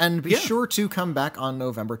us, and be sure to come back on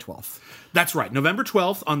November 12th. That's right. November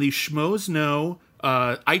 12th on the Schmoes Know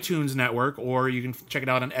iTunes network, or you can check it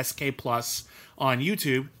out on SK Plus on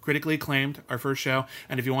YouTube. Critically acclaimed, our first show.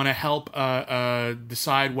 And if you want to help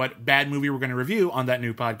decide what bad movie we're going to review on that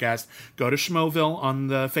new podcast, go to Schmoville on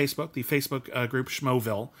the Facebook group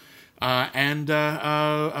Schmoville. And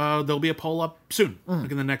there'll be a poll up soon,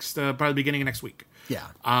 like in the next, probably beginning of next week. Yeah.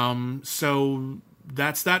 So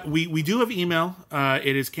that's that. We do have email.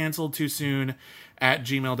 It is canceled too soon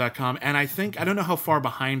 @gmail.com. And I don't know how far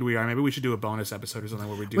behind we are. Maybe we should do a bonus episode or something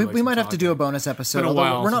where we do. We might have to do a bonus episode.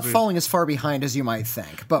 Although we're not falling as far behind as you might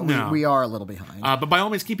think, but we are a little behind. But by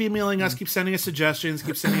all means, keep emailing us, keep sending us suggestions,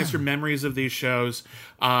 keep sending us your memories of these shows.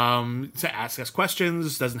 To ask us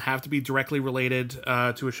questions. Doesn't have to be directly related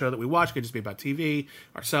to a show that we watch. It could just be about TV,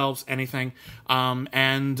 ourselves, anything.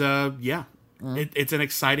 It's an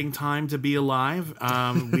exciting time to be alive.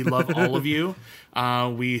 We love all of you.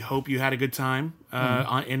 We hope you had a good time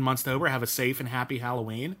in Monstober. Have a safe and happy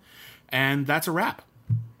Halloween. And that's a wrap.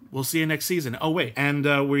 We'll see you next season. Oh, wait. And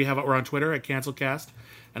we're on Twitter at CancelCast.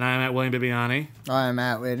 And I'm at William Bibiani. I'm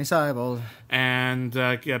at Whitney Seibold. And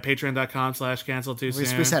patreon.com/cancel too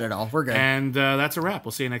soon. We said it all. We're good. And that's a wrap.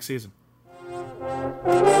 We'll see you next season.